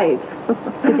wife.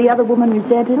 Did the other woman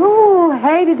resent it? Oh,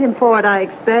 hated him for it, I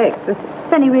expect.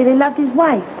 Then he really loved his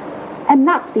wife, and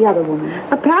not the other woman.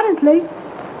 Apparently.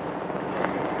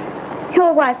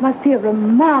 Your wife must be a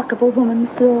remarkable woman,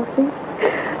 Mr. Dorsey.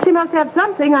 She must have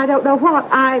something, I don't know what.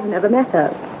 I've never met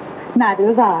her. Neither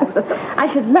have I.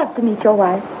 I should love to meet your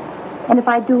wife. And if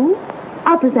I do,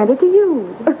 I'll present her to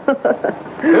you.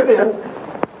 Vivian,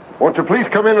 won't you please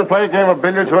come in and play a game of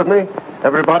billiards with me?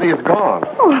 Everybody is gone.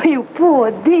 Oh, you poor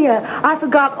dear. I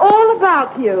forgot all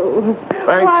about you.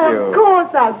 Thank Why, you. of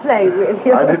course I'll play with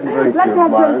you. I didn't drink Let's your have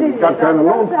some wine. billiards. Got kind of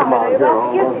lonesome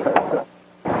out here.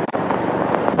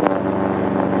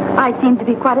 I seem to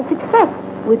be quite a success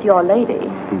with your lady.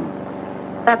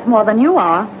 That's more than you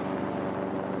are.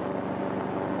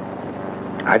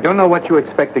 I don't know what you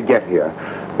expect to get here,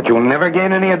 but you'll never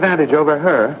gain any advantage over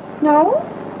her. No?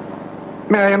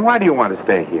 Marion, why do you want to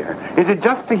stay here? Is it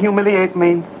just to humiliate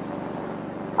me?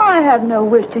 I have no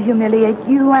wish to humiliate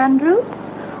you, Andrew.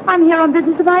 I'm here on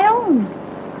business of my own.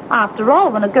 After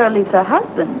all, when a girl leaves her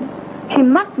husband, she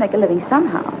must make a living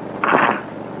somehow.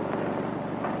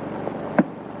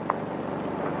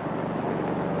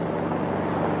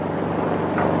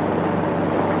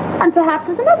 And perhaps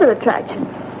there's another attraction.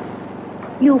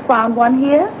 You found one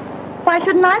here. Why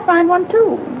shouldn't I find one,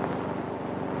 too?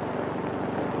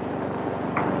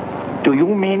 Do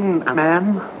you mean a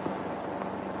man?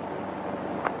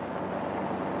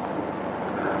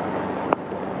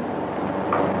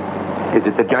 Is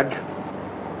it the judge?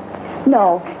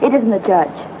 No, it isn't the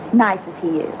judge, nice as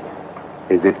he is.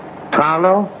 Is it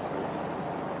Tarlo?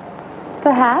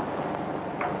 Perhaps.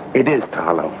 It is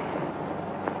Tarlo.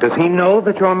 Does he know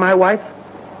that you're my wife?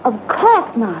 Of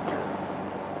course not.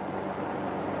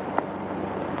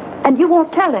 And you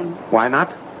won't tell him. Why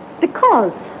not?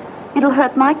 Because it'll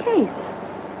hurt my case.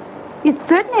 It's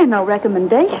certainly no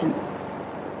recommendation.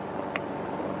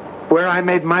 Where I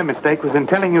made my mistake was in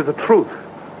telling you the truth.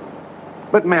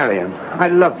 But, Marion, I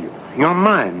love you. You're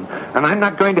mine. And I'm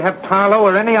not going to have Tarlo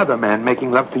or any other man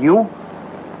making love to you.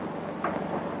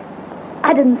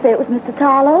 I didn't say it was Mr.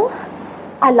 Tarlo.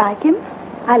 I like him.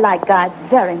 I like God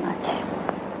very much.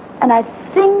 And I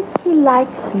think he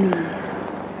likes me.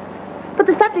 But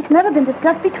the subject's never been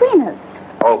discussed between us.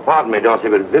 Oh, pardon me, Dorsey,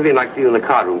 but Vivian likes to see you in the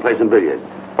card room play some billiards.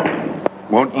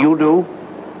 Won't you do?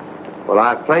 Well,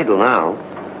 I've played till now.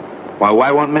 Well,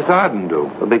 why won't Miss Arden do?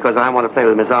 Well, because I want to play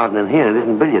with Miss Arden in here, and it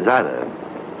isn't billiards either.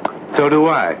 So do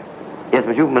I. Yes,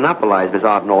 but you've monopolized Miss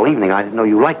Arden all evening. I didn't know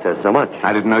you liked her so much.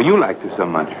 I didn't know you liked her so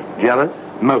much. Jealous?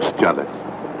 Most jealous.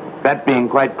 That being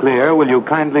quite clear, will you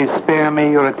kindly spare me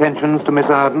your attentions to Miss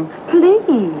Arden?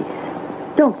 Please,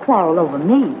 don't quarrel over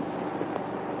me.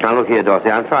 Now, look here, Dorsey.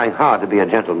 I'm trying hard to be a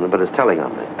gentleman, but it's telling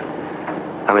on me.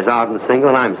 Now, Miss Arden's single,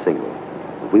 and I'm single.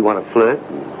 If we want to flirt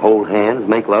and hold hands,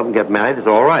 make love, and get married, it's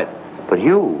all right. But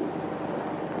you,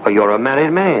 well, you're a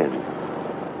married man.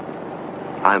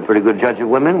 I'm a pretty good judge of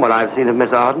women. What I've seen of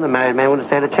Miss Arden, the married man wouldn't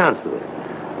stand a chance with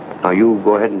her. Now, you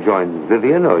go ahead and join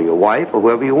Vivian or your wife or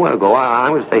whoever you want to go.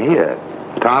 I'm going to stay here.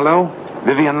 Tarlo,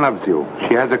 Vivian loves you.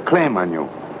 She has a claim on you.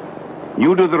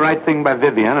 You do the right thing by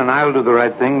Vivian, and I'll do the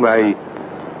right thing by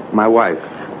my wife.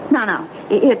 No.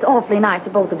 It's awfully nice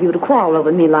of both of you to quarrel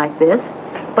over me like this.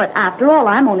 But after all,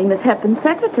 I'm only Miss Hepburn's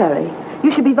secretary.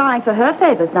 You should be vying for her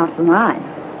favors, not for mine.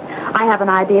 I have an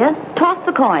idea. Toss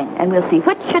the coin, and we'll see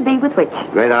which should be with which.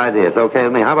 Great idea. It's okay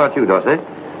with me. How about you, Dorsey?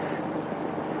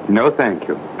 No, thank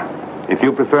you. If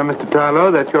you prefer Mr.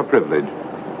 Tarlo, that's your privilege.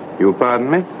 You pardon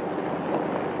me?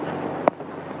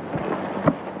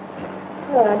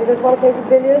 Well, I just want to play some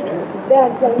billiards.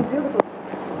 Dad's playing beautiful.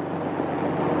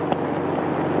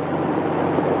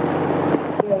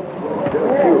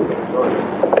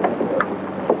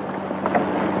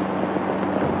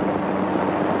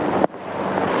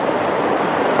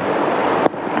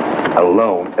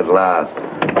 Alone at last.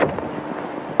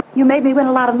 You made me win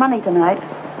a lot of money tonight.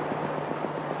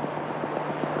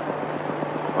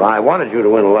 Well, I wanted you to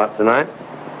win a lot tonight.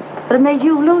 But it made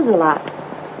you lose a lot.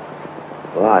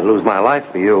 Well, I'd lose my life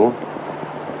for you.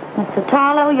 Mr.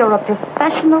 Tarlo, you're a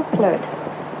professional flirt.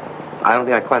 I don't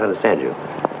think I quite understand you.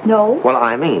 No? Well,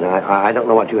 I mean, I don't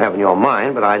know what you have in your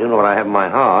mind, but I do know what I have in my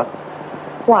heart.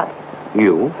 What?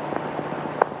 You.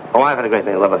 Oh, I've had a great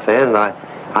many love affairs, and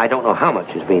I don't know how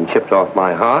much is being chipped off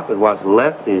my heart, but what's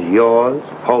left is yours,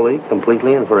 wholly,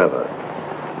 completely, and forever.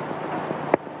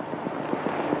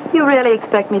 You really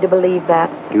expect me to believe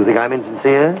that? Do you think I'm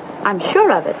insincere? I'm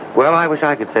sure of it. Well, I wish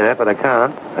I could say that, but I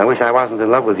can't. I wish I wasn't in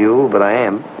love with you, but I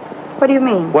am. What do you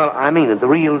mean? Well, I mean that the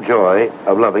real joy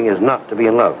of loving is not to be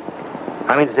in love.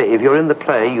 I mean to say, if you're in the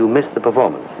play, you miss the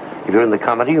performance. If you're in the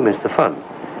comedy, you miss the fun.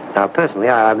 Now, personally,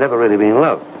 I've never really been in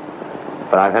love,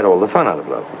 but I've had all the fun out of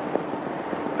love.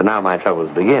 But now my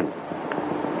troubles begin,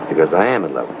 because I am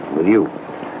in love with you.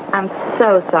 I'm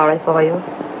so sorry for you.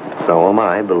 So am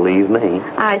I, believe me.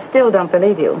 I still don't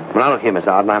believe you. Well, now look here, Miss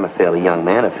Arden, I'm a fairly young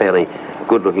man, a fairly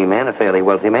good-looking man, a fairly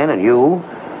wealthy man, and you,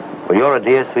 well, you're a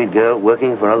dear, sweet girl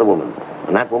working for another woman.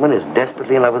 And that woman is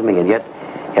desperately in love with me, and yet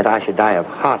I should die of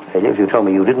heart failure if you told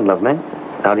me you didn't love me.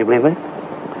 Now, do you believe me?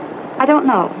 I don't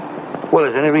know. Well,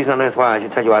 is there any reason on earth why I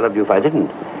should tell you I loved you if I didn't?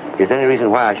 Is there any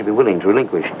reason why I should be willing to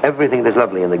relinquish everything that's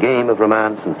lovely in the game of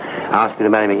romance and ask you to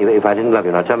marry me if I didn't love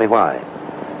you? Now, tell me why.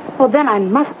 Well, then I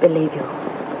must believe you.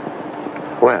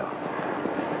 Well,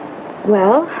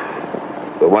 Well,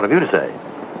 what have you to say?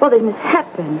 well, there's Miss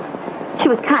Hepburn. She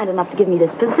was kind enough to give me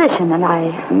this position, and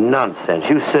I... Nonsense.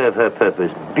 You serve her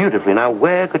purpose beautifully. Now,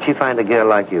 where could she find a girl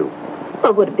like you?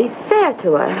 Well, would it be fair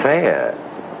to her? Fair.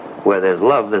 Where there's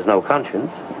love, there's no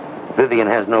conscience. Vivian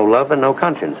has no love and no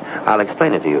conscience. I'll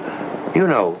explain it to you. You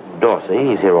know Dorsey,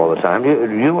 he's here all the time. Do you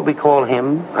know what we call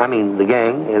him? I mean, the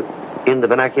gang, in the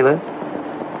vernacular?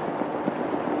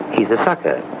 He's a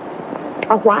sucker.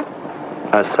 A what?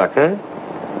 A sucker?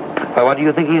 Why, what do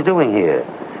you think he's doing here?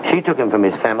 She took him from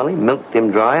his family, milked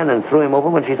him dry, and then threw him over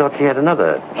when she thought she had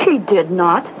another. She did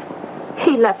not.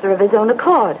 He left her of his own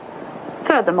accord.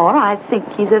 Furthermore, I think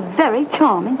he's a very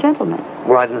charming gentleman.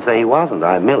 Well, I didn't say he wasn't.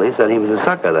 I merely said he was a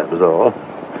sucker, that was all.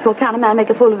 Will can't a man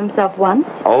make a fool of himself once?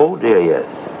 Oh, dear, yes.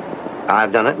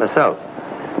 I've done it myself.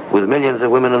 With millions of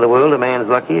women in the world, a man's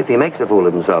lucky if he makes a fool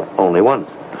of himself only once.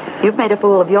 You've made a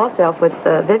fool of yourself with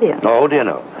Vivian. Oh, dear,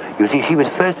 no. You see, she was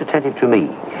first attentive to me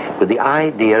with the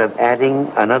idea of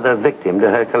adding another victim to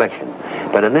her collection.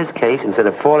 But in this case, instead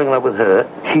of falling in love with her,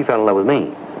 she fell in love with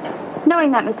me.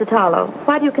 Knowing that, Mr. Tarlow,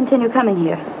 why do you continue coming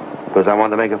here? Because I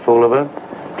wanted to make a fool of her.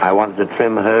 I wanted to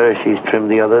trim her as she's trimmed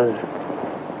the others.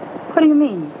 What do you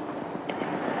mean?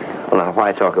 Well, now,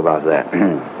 why talk about that?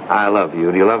 I love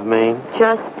you. Do you love me?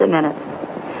 Just a minute.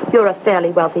 You're a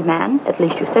fairly wealthy man. At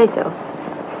least you say so.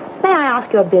 May I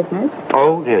ask your business?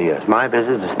 Oh, dear, yes. My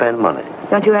business is to spend money.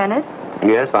 Don't you earn it?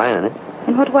 Yes, I earn it.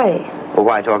 In what way? Well,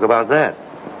 why talk about that?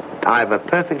 I have a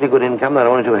perfectly good income that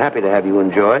I'm only too happy to have you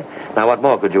enjoy. Now, what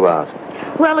more could you ask?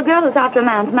 Well, a girl who's after a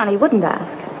man's money wouldn't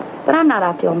ask. But I'm not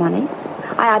after your money.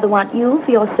 I either want you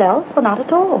for yourself or not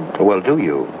at all. Well, do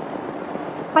you?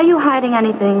 Are you hiding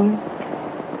anything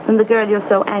from the girl you're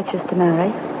so anxious to marry?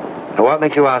 Now, what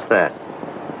makes you ask that?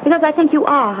 Because I think you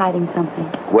are hiding something.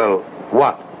 Well,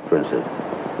 what, for instance?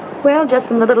 Well, just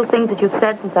from the little things that you've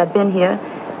said since I've been here,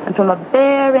 and from a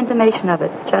bare intimation of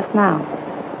it just now.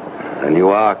 And you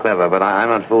are clever, but I'm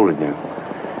not fooling you.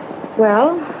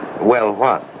 Well? Well,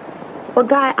 what? Well,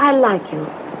 Guy, I like you.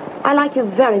 I like you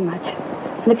very much.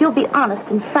 And if you'll be honest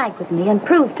and frank with me and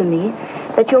prove to me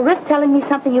that you'll risk telling me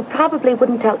something you probably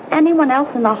wouldn't tell anyone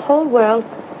else in the whole world,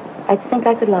 I think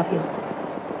I could love you.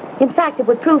 In fact, it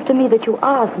would prove to me that you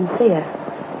are sincere,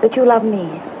 that you love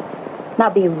me. Now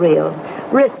be real.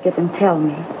 Risk it and tell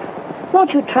me.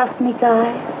 Won't you trust me,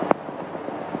 Guy?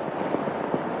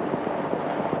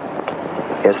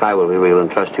 Yes, I will be real and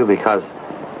trust you because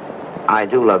I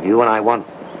do love you and I want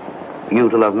you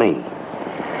to love me.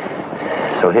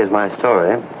 So here's my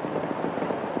story.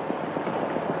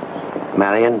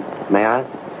 Marion, may I?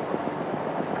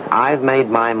 I've made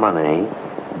my money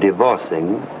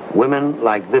divorcing women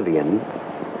like Vivian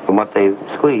from what they've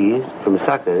squeezed from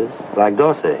suckers like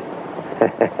Dorsey.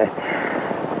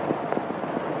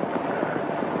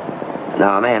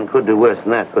 Now, a man could do worse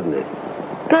than that, couldn't he?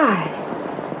 Guy,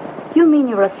 you mean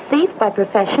you're a thief by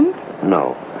profession?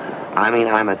 No. I mean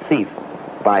I'm a thief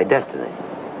by destiny.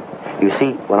 You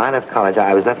see, when I left college,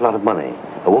 I was left a lot of money.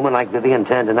 A woman like Vivian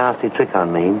turned a nasty trick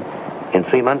on me. In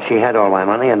 3 months, she had all my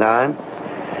money, and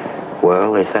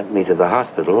well, they sent me to the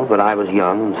hospital, but I was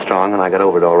young and strong, and I got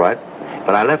over it all right.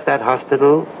 But I left that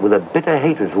hospital with a bitter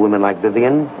hatred for women like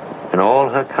Vivian and all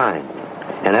her kind.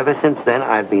 And ever since then,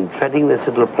 I've been treading this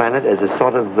little planet as a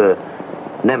sort of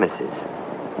nemesis.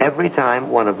 Every time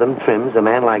one of them trims a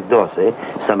man like Dorsey,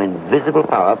 some invisible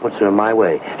power puts her in my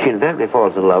way. She invariably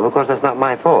falls in love. Of course, that's not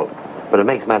my fault. But it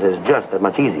makes matters just that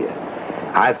much easier.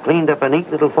 I've cleaned up a neat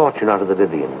little fortune out of the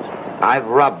Vivians. I've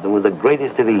robbed them with the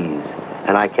greatest of ease.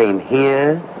 And I came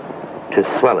here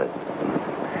to swell it.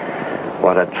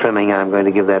 What a trimming I'm going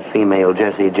to give that female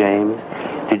Jessie James.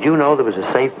 Did you know there was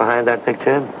a safe behind that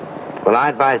picture? Well, I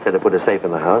advised her to put a safe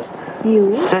in the house.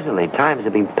 You? Certainly. Times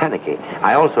have been panicky.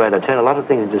 I also had to turn a lot of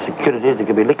things into securities that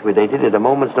could be liquidated at a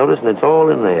moment's notice, and it's all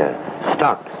in there.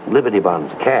 Stocks, Liberty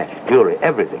bonds, cash, jewelry,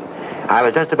 everything. I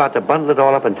was just about to bundle it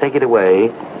all up and take it away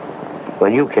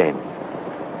when you came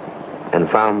and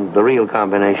found the real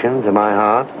combination to my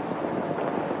heart.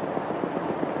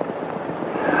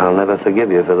 I'll never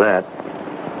forgive you for that.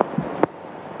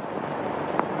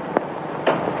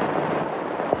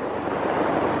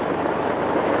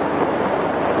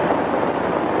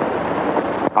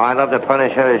 I love to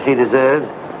punish her as she deserves.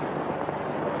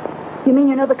 You mean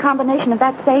you know the combination of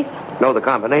that safe? No, the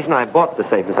combination. I bought the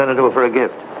safe and sent it to her for a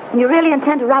gift. And you really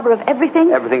intend to rob her of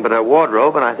everything? Everything but her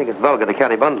wardrobe, and I think it's vulgar to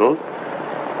carry bundles.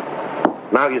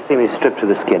 Now you see me stripped to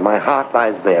the skin. My heart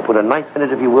lies bare. Put a knife in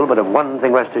it if you will, but of one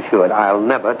thing rest assured. I'll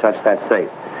never touch that safe.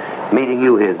 Meeting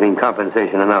you here has been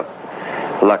compensation enough.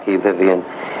 Lucky Vivian.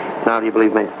 Now do you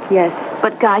believe me? Yes.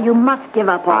 But, Guy, you must give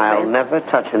up all I'll this. never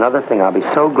touch another thing. I'll be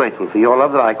so grateful for your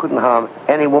love that I couldn't harm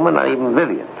any woman, not even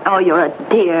Vivian. Oh, you're a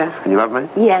dear. And you love me?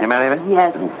 Yes. You marry me?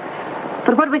 Yes.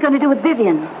 But what are we going to do with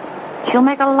Vivian? She'll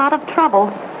make a lot of trouble.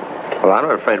 Well, I'm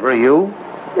not afraid. Were you?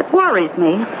 It worries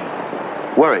me.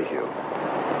 Worries you?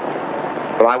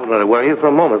 Well, I wouldn't let it worry you for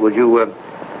a moment. Would you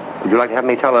like to have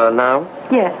me tell her now?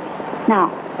 Yes. Now.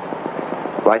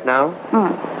 Right now?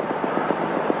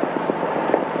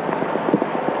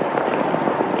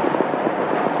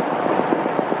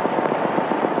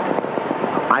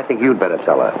 I think you'd better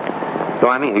tell her. No,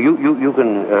 I mean, you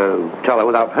can tell her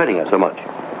without hurting her so much.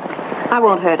 I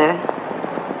won't hurt her.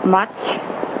 Much.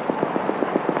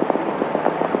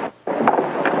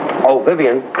 Oh,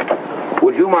 Vivian,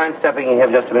 would you mind stepping in here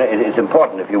just a minute? It's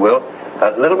important, if you will.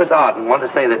 Little Miss Arden wanted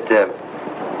to say that...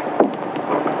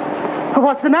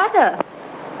 What's the matter?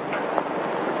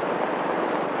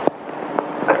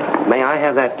 May I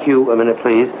have that cue a minute,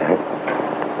 please? It's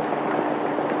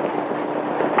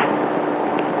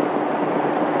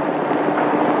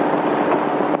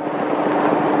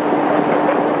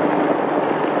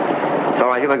all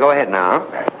right, you may go ahead now.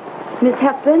 Miss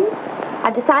Hepburn,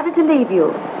 I decided to leave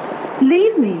you.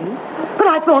 Leave me? But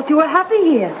I thought you were happy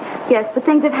here. Yes, but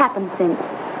things have happened since.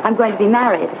 I'm going to be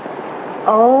married.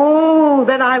 Oh,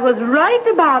 then I was right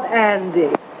about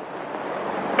Andy.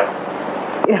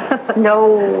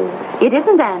 No, it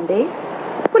isn't Andy.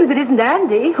 Well, if it isn't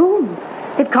Andy, whom?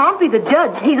 It can't be the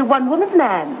judge. He's a one-woman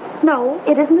man. No,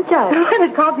 it isn't the judge. Well,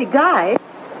 it can't be Guy.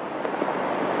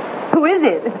 Who is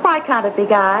it? Why can't it be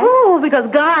Guy? Oh, because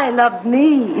Guy loves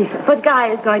me. But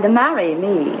Guy is going to marry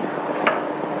me.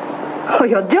 Oh,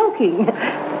 you're joking.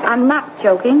 I'm not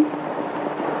joking.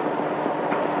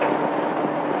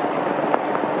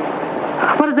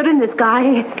 What is it in this,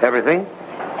 Guy? Everything?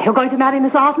 You're going to marry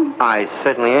Miss Arden? I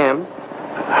certainly am.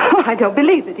 Oh, I don't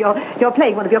believe it. You're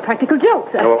playing one of your practical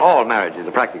jokes. Well, all marriage is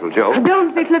a practical joke.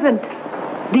 Don't be flippant.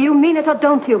 Do you mean it or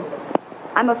don't you?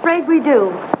 I'm afraid we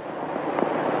do.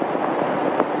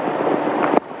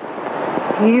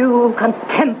 You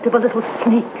contemptible little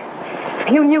sneak.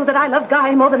 You knew that I loved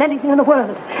Guy more than anything in the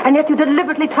world, and yet you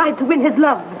deliberately tried to win his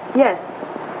love. Yes.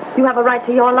 You have a right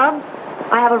to your love.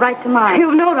 I have a right to mine.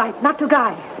 You've no right, not to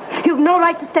Guy. You've no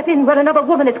right to step in where another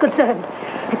woman is concerned.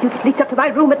 If you'd sneaked up to my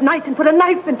room at night and put a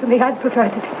knife into me, I'd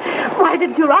preferred it. Why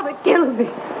didn't you rather kill me?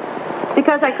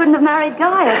 Because I couldn't have married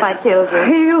Guy if I killed you.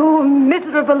 You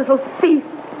miserable little thief.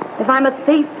 If I'm a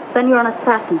thief, then you're an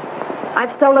assassin.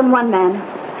 I've stolen one man.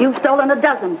 You've stolen a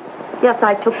dozen. Yes,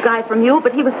 I took Guy from you,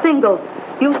 but he was single.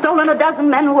 You've stolen a dozen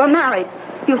men who were married.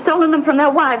 You've stolen them from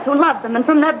their wives who loved them and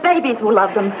from their babies who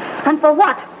loved them. And for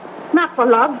what? Not for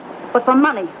love, but for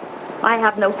money. I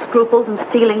have no scruples in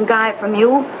stealing Guy from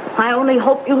you. I only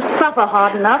hope you suffer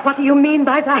hard enough. What do you mean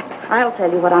by that? I'll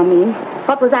tell you what I mean.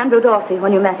 What was Andrew Dorsey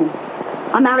when you met him?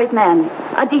 A married man,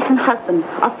 a decent husband,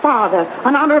 a father,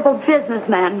 an honorable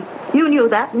businessman. You knew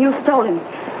that, and you stole him.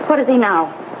 What is he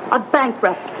now? A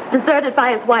bankrupt, deserted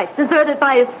by his wife, deserted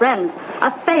by his friends,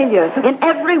 a failure in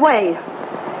every way.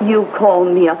 You call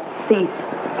me a thief.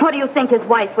 What do you think his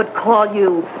wife would call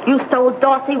you? You stole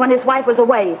Dorsey when his wife was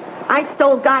away. I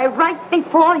stole Guy right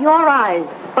before your eyes.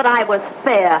 But I was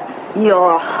fair.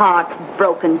 Your heart's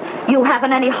broken. You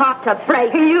haven't any heart to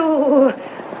break. You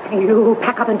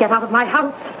pack up and get out of my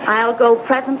house. I'll go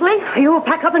presently. You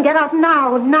pack up and get out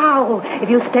now. If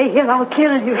you stay here, I'll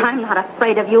kill you. I'm not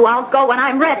afraid of you. I'll go when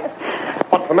I'm ready.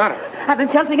 What's the matter? I've been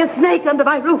sheltering a snake under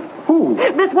my roof. Who?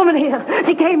 This woman here.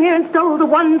 She came here and stole the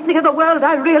one thing in the world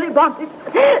I really wanted.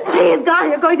 She and Guy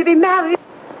are going to be married.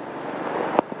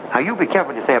 Now, you be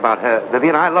careful what you say about her,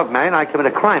 Vivian. I love Marion. I commit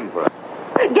a crime for her.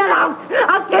 Get out!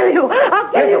 I'll kill you!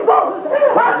 I'll kill you both!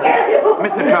 I'll kill you!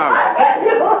 Mr.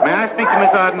 Charles, may I speak to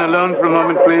Miss Arden alone for a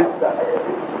moment, please?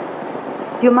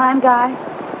 Do you mind, Guy?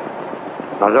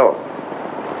 Not at all.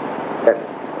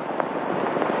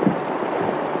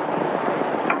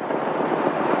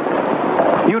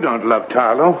 You don't love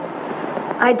Tarlo.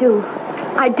 I do.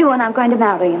 I do, and I'm going to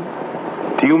marry him.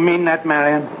 Do you mean that,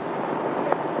 Marion?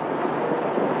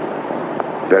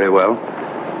 Very well.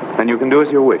 Then you can do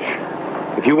as you wish.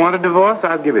 If you want a divorce,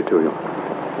 I'll give it to you.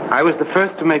 I was the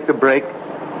first to make the break,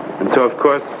 and so, of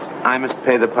course, I must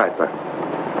pay the piper.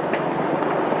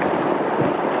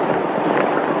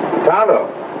 Tarlo.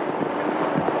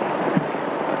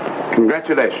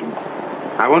 Congratulations.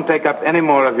 I won't take up any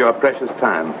more of your precious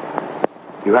time.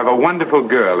 You have a wonderful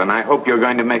girl, and I hope you're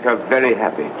going to make her very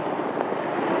happy.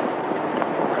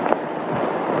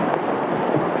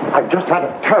 I've just had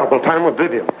a terrible time with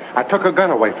Vivian. I took a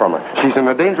gun away from her. She's in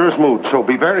a dangerous mood, so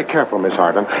be very careful, Miss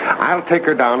Arden. I'll take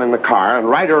her down in the car and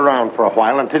ride her around for a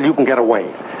while until you can get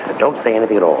away. Don't say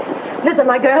anything at all. Listen,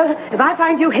 my girl, if I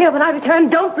find you here when I return,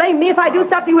 don't blame me. If I do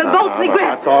something, we'll both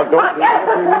regret. That's all. Don't.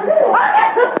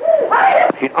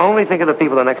 She'd only think of the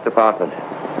people in the next apartment.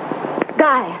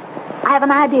 Guy, I have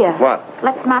an idea. What?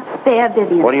 Let's not spare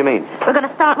Vivian. What do you mean? We're going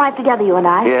to start life together, you and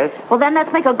I. Yes. Well, then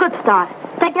let's make a good start.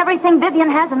 Take everything Vivian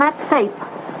has in that safe.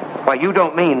 Why, you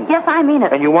don't mean... Yes, I mean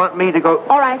it. And you want me to go...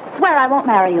 All right, swear I won't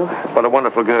marry you. What a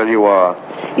wonderful girl you are.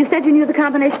 You said you knew the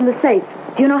combination of the safe.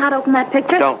 Do you know how to open that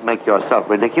picture? Don't make yourself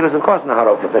ridiculous. Of course I know how to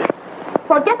open the picture.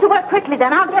 Well, get to work quickly,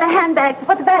 then. I'll get a handbag to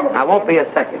put the bag in. I won't be a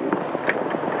second.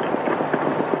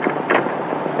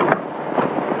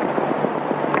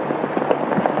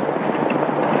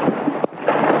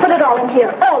 Put it all in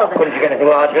here, all of it. Couldn't you get anything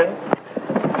larger?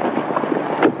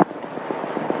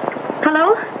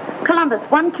 Hello? Columbus,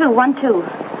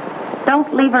 1212.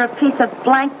 Don't leave her a piece of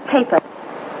blank paper.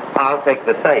 I'll take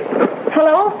the safe.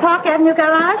 Hello? Park Avenue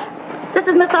Garage? This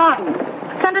is Miss Arden.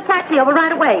 Send a taxi over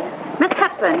right away. Miss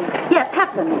Hepburn. Yes,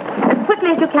 Hepburn. As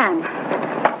quickly as you can.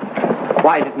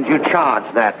 Why didn't you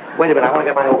charge that? Wait a minute, I want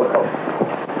to get my overcoat.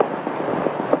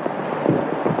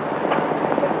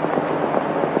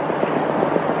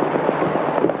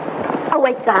 Oh,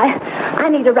 wait, Guy. I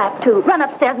need a wrap, too. Run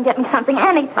upstairs and get me something.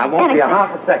 Anything. I won't be a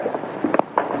half a second.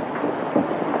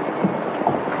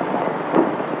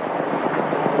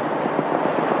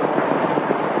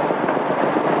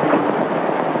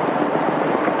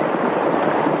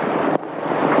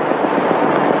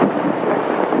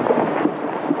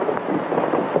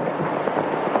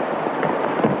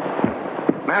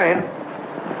 Marion.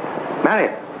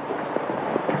 Marion.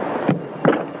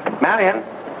 Marion.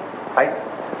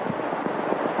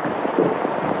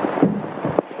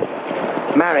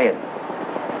 Marion.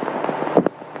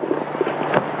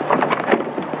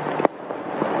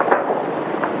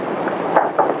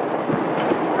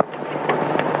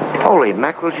 Holy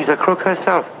mackerel, she's a crook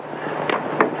herself.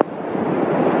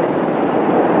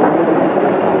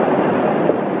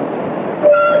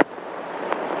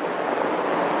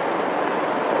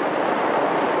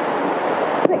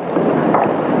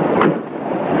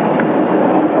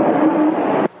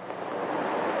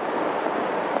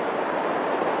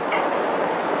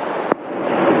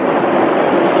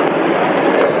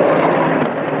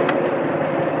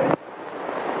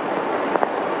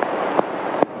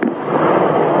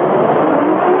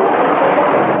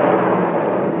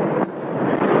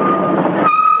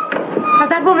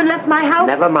 My house?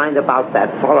 Never mind about that.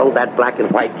 Follow that black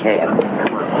and white can.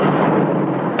 Come on.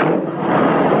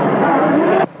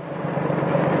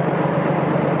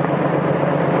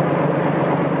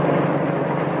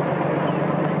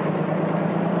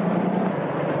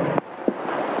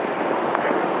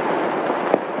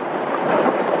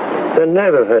 The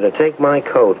nerve of her to take my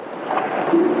coat.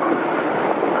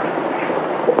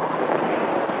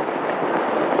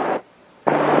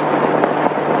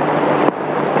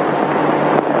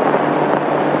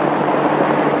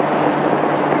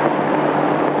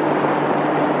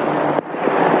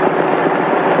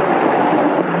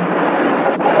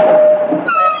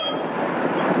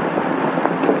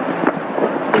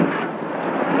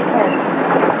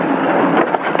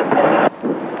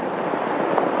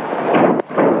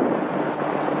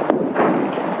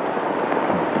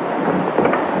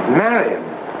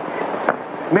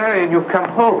 Marion, you've come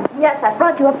home. Yes, I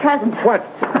brought you a present. What?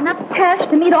 Enough cash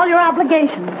to meet all your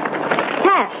obligations.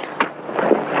 Cash.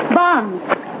 Bonds.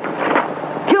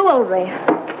 Jewelry.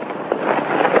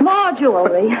 More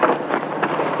jewelry.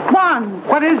 Bonds.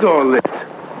 What is all this?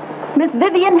 Miss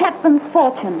Vivian Hepburn's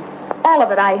fortune. All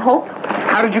of it, I hope.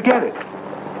 How did you get it?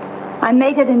 I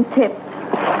made it in tips.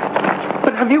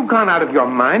 But have you gone out of your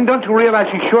mind? Don't you realize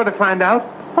she's sure to find out?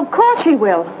 Of course she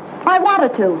will. I want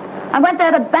her to. I went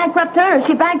there to bankrupt her as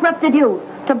she bankrupted you.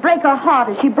 To break her heart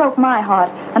as she broke my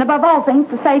heart. And above all things,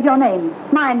 to save your name.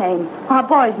 My name. Our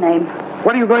boy's name.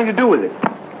 What are you going to do with it?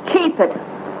 Keep it.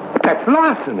 That's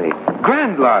larceny.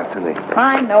 Grand larceny.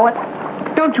 I know it.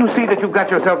 Don't you see that you've got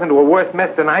yourself into a worse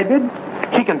mess than I did?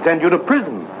 She can send you to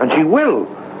prison. And she will.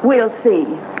 We'll see.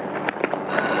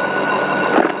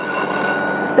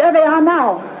 There they are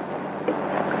now.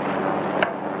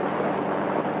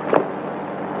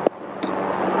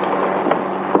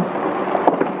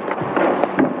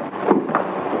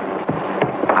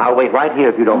 I'll wait right here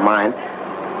if you don't mind.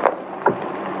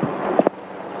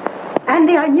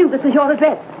 Andy, I knew this was your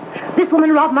address. This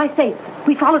woman robbed my safe.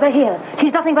 We followed her here.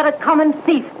 She's nothing but a common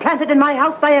thief planted in my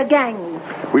house by a gang.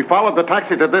 We followed the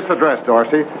taxi to this address,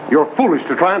 Dorsey. You're foolish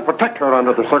to try and protect her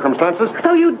under the circumstances.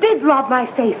 So you did rob my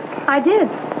safe. I did.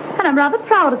 And I'm rather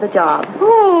proud of the job.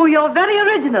 Oh, you're very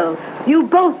original. You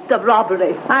boast of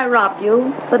robbery. I robbed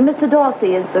you, but Mr.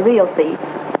 Dorsey is the real thief.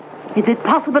 Is it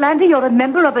possible, Andy, you're a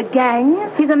member of a gang?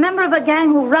 He's a member of a gang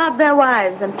who rob their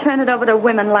wives and turn it over to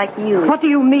women like you. What do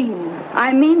you mean?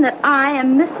 I mean that I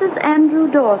am Mrs. Andrew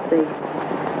Dorsey.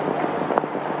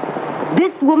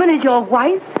 This woman is your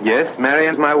wife? Yes,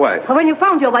 Marion's my wife. Well, when you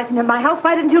found your wife in my house,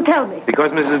 why didn't you tell me?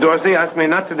 Because Mrs. Dorsey asked me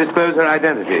not to disclose her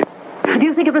identity. Do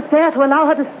you think it was fair to allow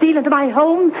her to steal into my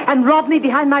home and rob me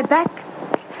behind my back?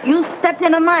 You stepped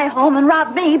into my home and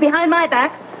robbed me behind my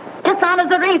back.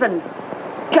 Dishonors are even.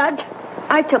 Judge,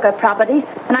 I took her property,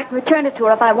 and I can return it to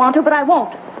her if I want to, but I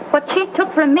won't. What she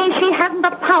took from me, she hasn't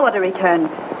the power to return,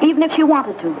 even if she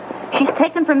wanted to. She's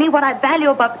taken from me what I value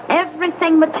above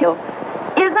everything material.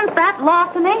 Isn't that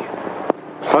larceny?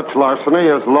 Such larceny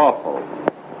is lawful.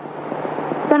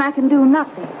 Then I can do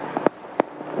nothing.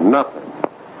 Nothing.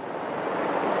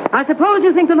 I suppose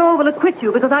you think the law will acquit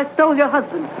you because I stole your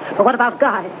husband. But what about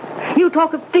Guy? You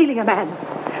talk of stealing a man.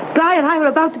 Guy and I were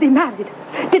about to be married.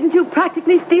 Didn't you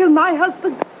practically steal my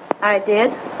husband? I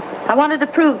did. I wanted to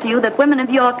prove to you that women of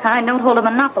your kind don't hold a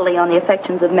monopoly on the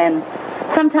affections of men.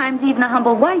 Sometimes even a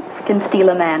humble wife can steal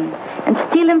a man, and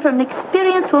steal him from an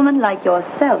experienced woman like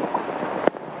yourself.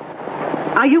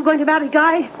 Are you going to marry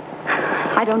Guy?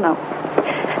 I don't know.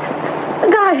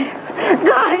 Guy!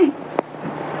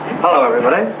 Hello,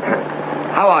 everybody.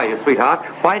 How are you, sweetheart?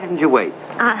 Why didn't you wait?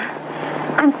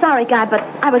 I'm sorry, Guy, but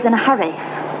I was in a hurry.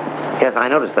 Yes, I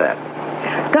noticed that.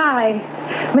 Guy,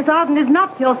 Miss Arden is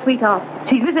not your sweetheart.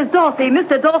 She's Mrs. Dorsey,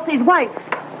 Mr. Dorsey's wife.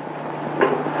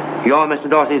 You're Mr.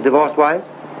 Dorsey's divorced wife?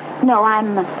 No,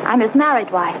 I'm his married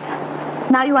wife.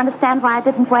 Now you understand why I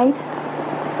didn't wait?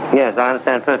 Yes, I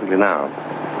understand perfectly now.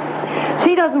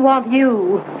 She doesn't want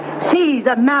you. She's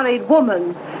a married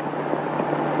woman.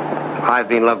 I've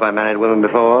been loved by married women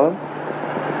before.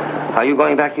 Are you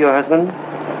going back to your husband?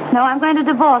 No, I'm going to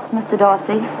divorce Mr.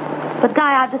 Dorsey. But,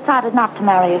 Guy, I've decided not to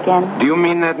marry again. Do you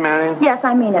mean that, Mary? Yes,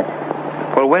 I mean it.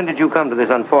 Well, when did you come to this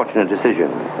unfortunate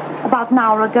decision? About an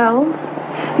hour ago.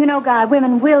 You know, Guy,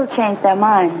 women will change their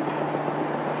minds.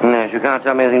 Yes, you can't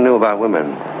tell me anything new about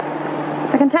women.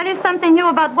 I can tell you something new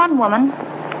about one woman.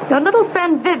 Your little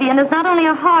friend Vivian is not only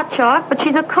a heart shark, but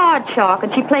she's a card shark,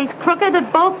 and she plays crooked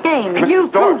at both games. You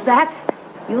prove that.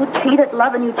 You cheat at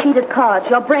love and you cheat at cards.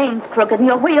 Your brain's crooked and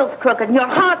your wheel's crooked and your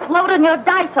heart's loaded and your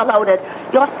dice are loaded.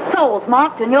 Your soul's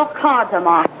marked and your cards are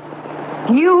marked.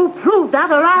 You prove that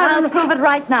or I'll prove it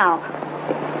right now.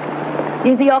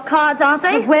 These are your cards, aren't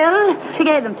they? Well, she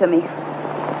gave them to me.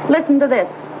 Listen to this.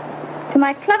 To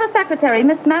my clever secretary,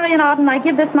 Miss Marion Arden, I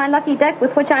give this my lucky deck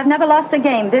with which I've never lost a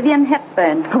game, Vivian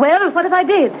Hepburn. Well, what if I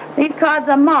did? These cards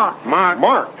are marked.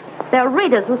 Marked? They're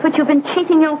readers with which you've been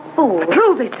cheating your fools.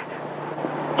 Prove it.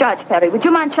 Judge Perry, would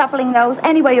you mind shuffling those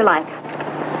any way you like?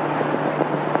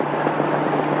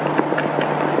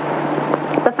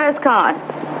 The first card.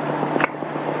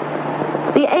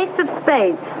 The Ace of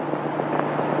Spades.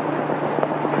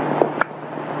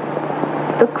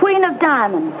 The Queen of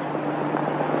Diamonds.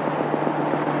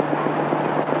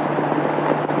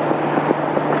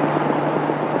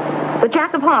 The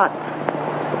Jack of Hearts.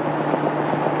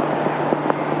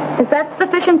 Is that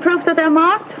sufficient proof that they're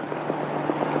marked?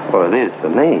 Well, it is for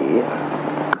me.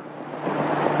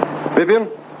 Vivian,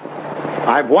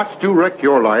 I've watched you wreck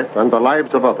your life and the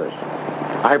lives of others.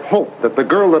 I've hoped that the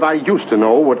girl that I used to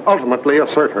know would ultimately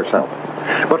assert herself.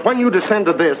 But when you descend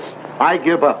to this, I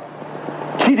give up.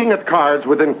 Cheating at cards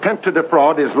with intent to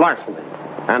defraud is larceny.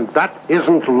 And that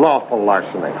isn't lawful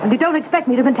larceny. And you don't expect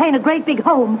me to maintain a great big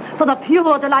home for the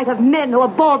pure delight of men who are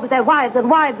bored with their wives and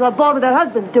wives who are bored with their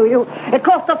husbands, do you? It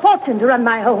costs a fortune to run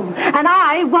my home. And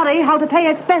I worry how to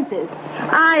pay expenses.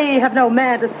 I have no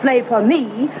man to slave for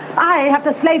me. I have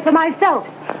to slave for myself.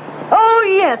 Oh,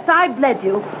 yes, I bled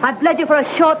you. I bled you for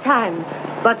a short time.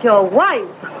 But your wife,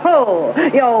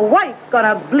 your wife's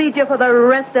gonna bleed you for the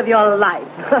rest of your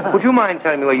life. Would you mind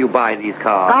telling me where you buy these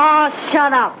cards? Oh,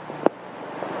 shut up.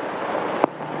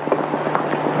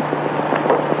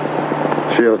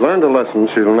 She has learned a lesson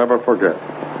she'll never forget.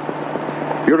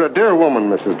 You're a dear woman,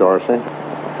 Mrs. Dorsey.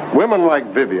 Women like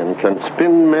Vivian can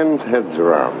spin men's heads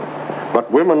around. But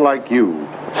women like you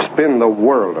spin the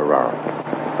world around.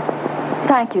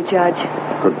 Thank you, Judge.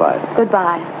 Goodbye.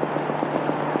 Goodbye.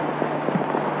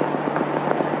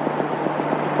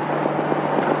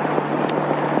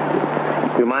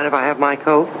 Do you mind if I have my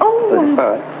coat? Oh. All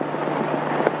right.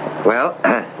 Well,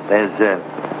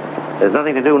 there's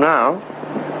nothing to do now.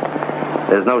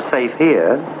 There's no safe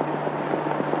here.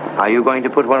 Are you going to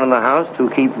put one in the house to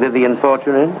keep Vivian's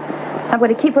fortune in? I'm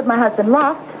going to keep what my husband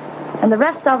lost, and the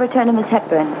rest I'll return to Miss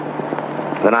Hepburn.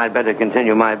 Then I'd better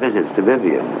continue my visits to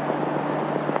Vivian.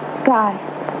 Guy,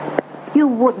 you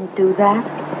wouldn't do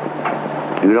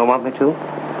that. You don't want me to?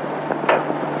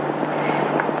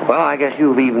 Well, I guess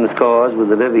you've even scores with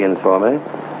the Vivians for me.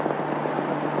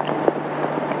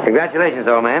 Congratulations,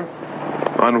 old man.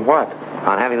 On what?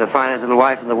 On having the finest little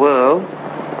wife in the world.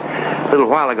 A little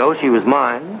while ago, she was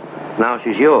mine. Now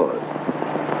she's yours.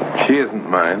 She isn't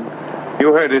mine.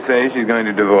 You heard her say she's going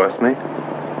to divorce me.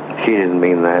 She didn't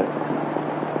mean that.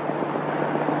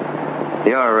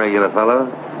 You're a regular fellow.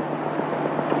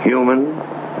 Human,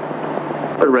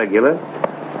 but regular.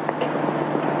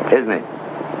 Isn't he?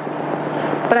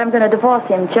 But I'm going to divorce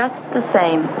him just the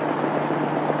same.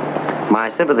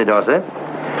 My sympathy, Dorsey.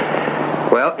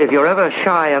 Well, if you're ever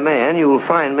shy a man, you'll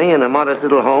find me in a modest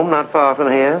little home not far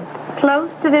from here.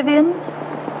 Close to Vivian's?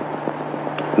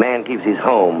 Man keeps his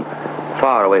home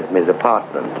far away from his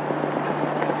apartment.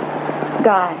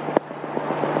 Guy,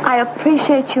 I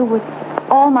appreciate you with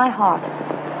all my heart.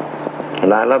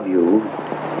 And I love you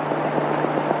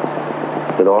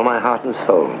with all my heart and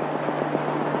soul.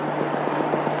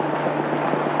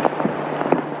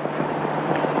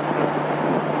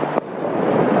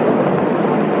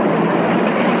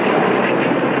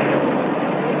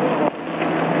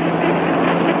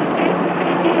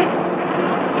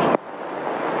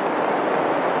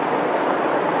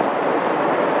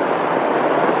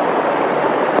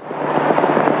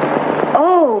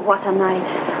 What a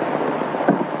night.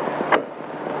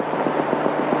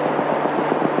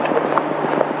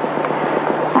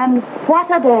 And what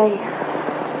a day.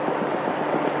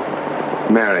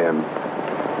 Marion,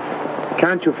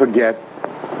 can't you forget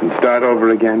and start over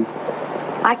again?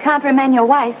 I can't remain your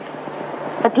wife,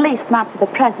 at least not for the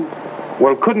present.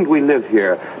 Well, couldn't we live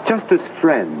here just as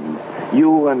friends,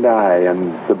 you and I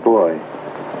and the boy?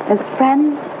 As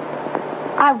friends?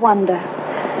 I wonder.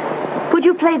 Would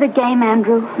you play the game,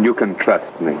 Andrew? You can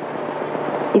trust me.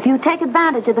 If you take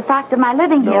advantage of the fact of my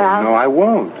living here, No, I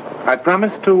won't. I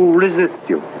promise to resist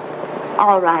you.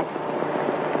 All right.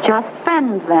 Just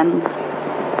friends, then.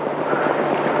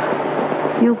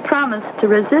 You promise to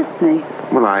resist me.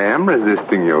 Well, I am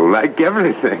resisting you, like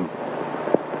everything.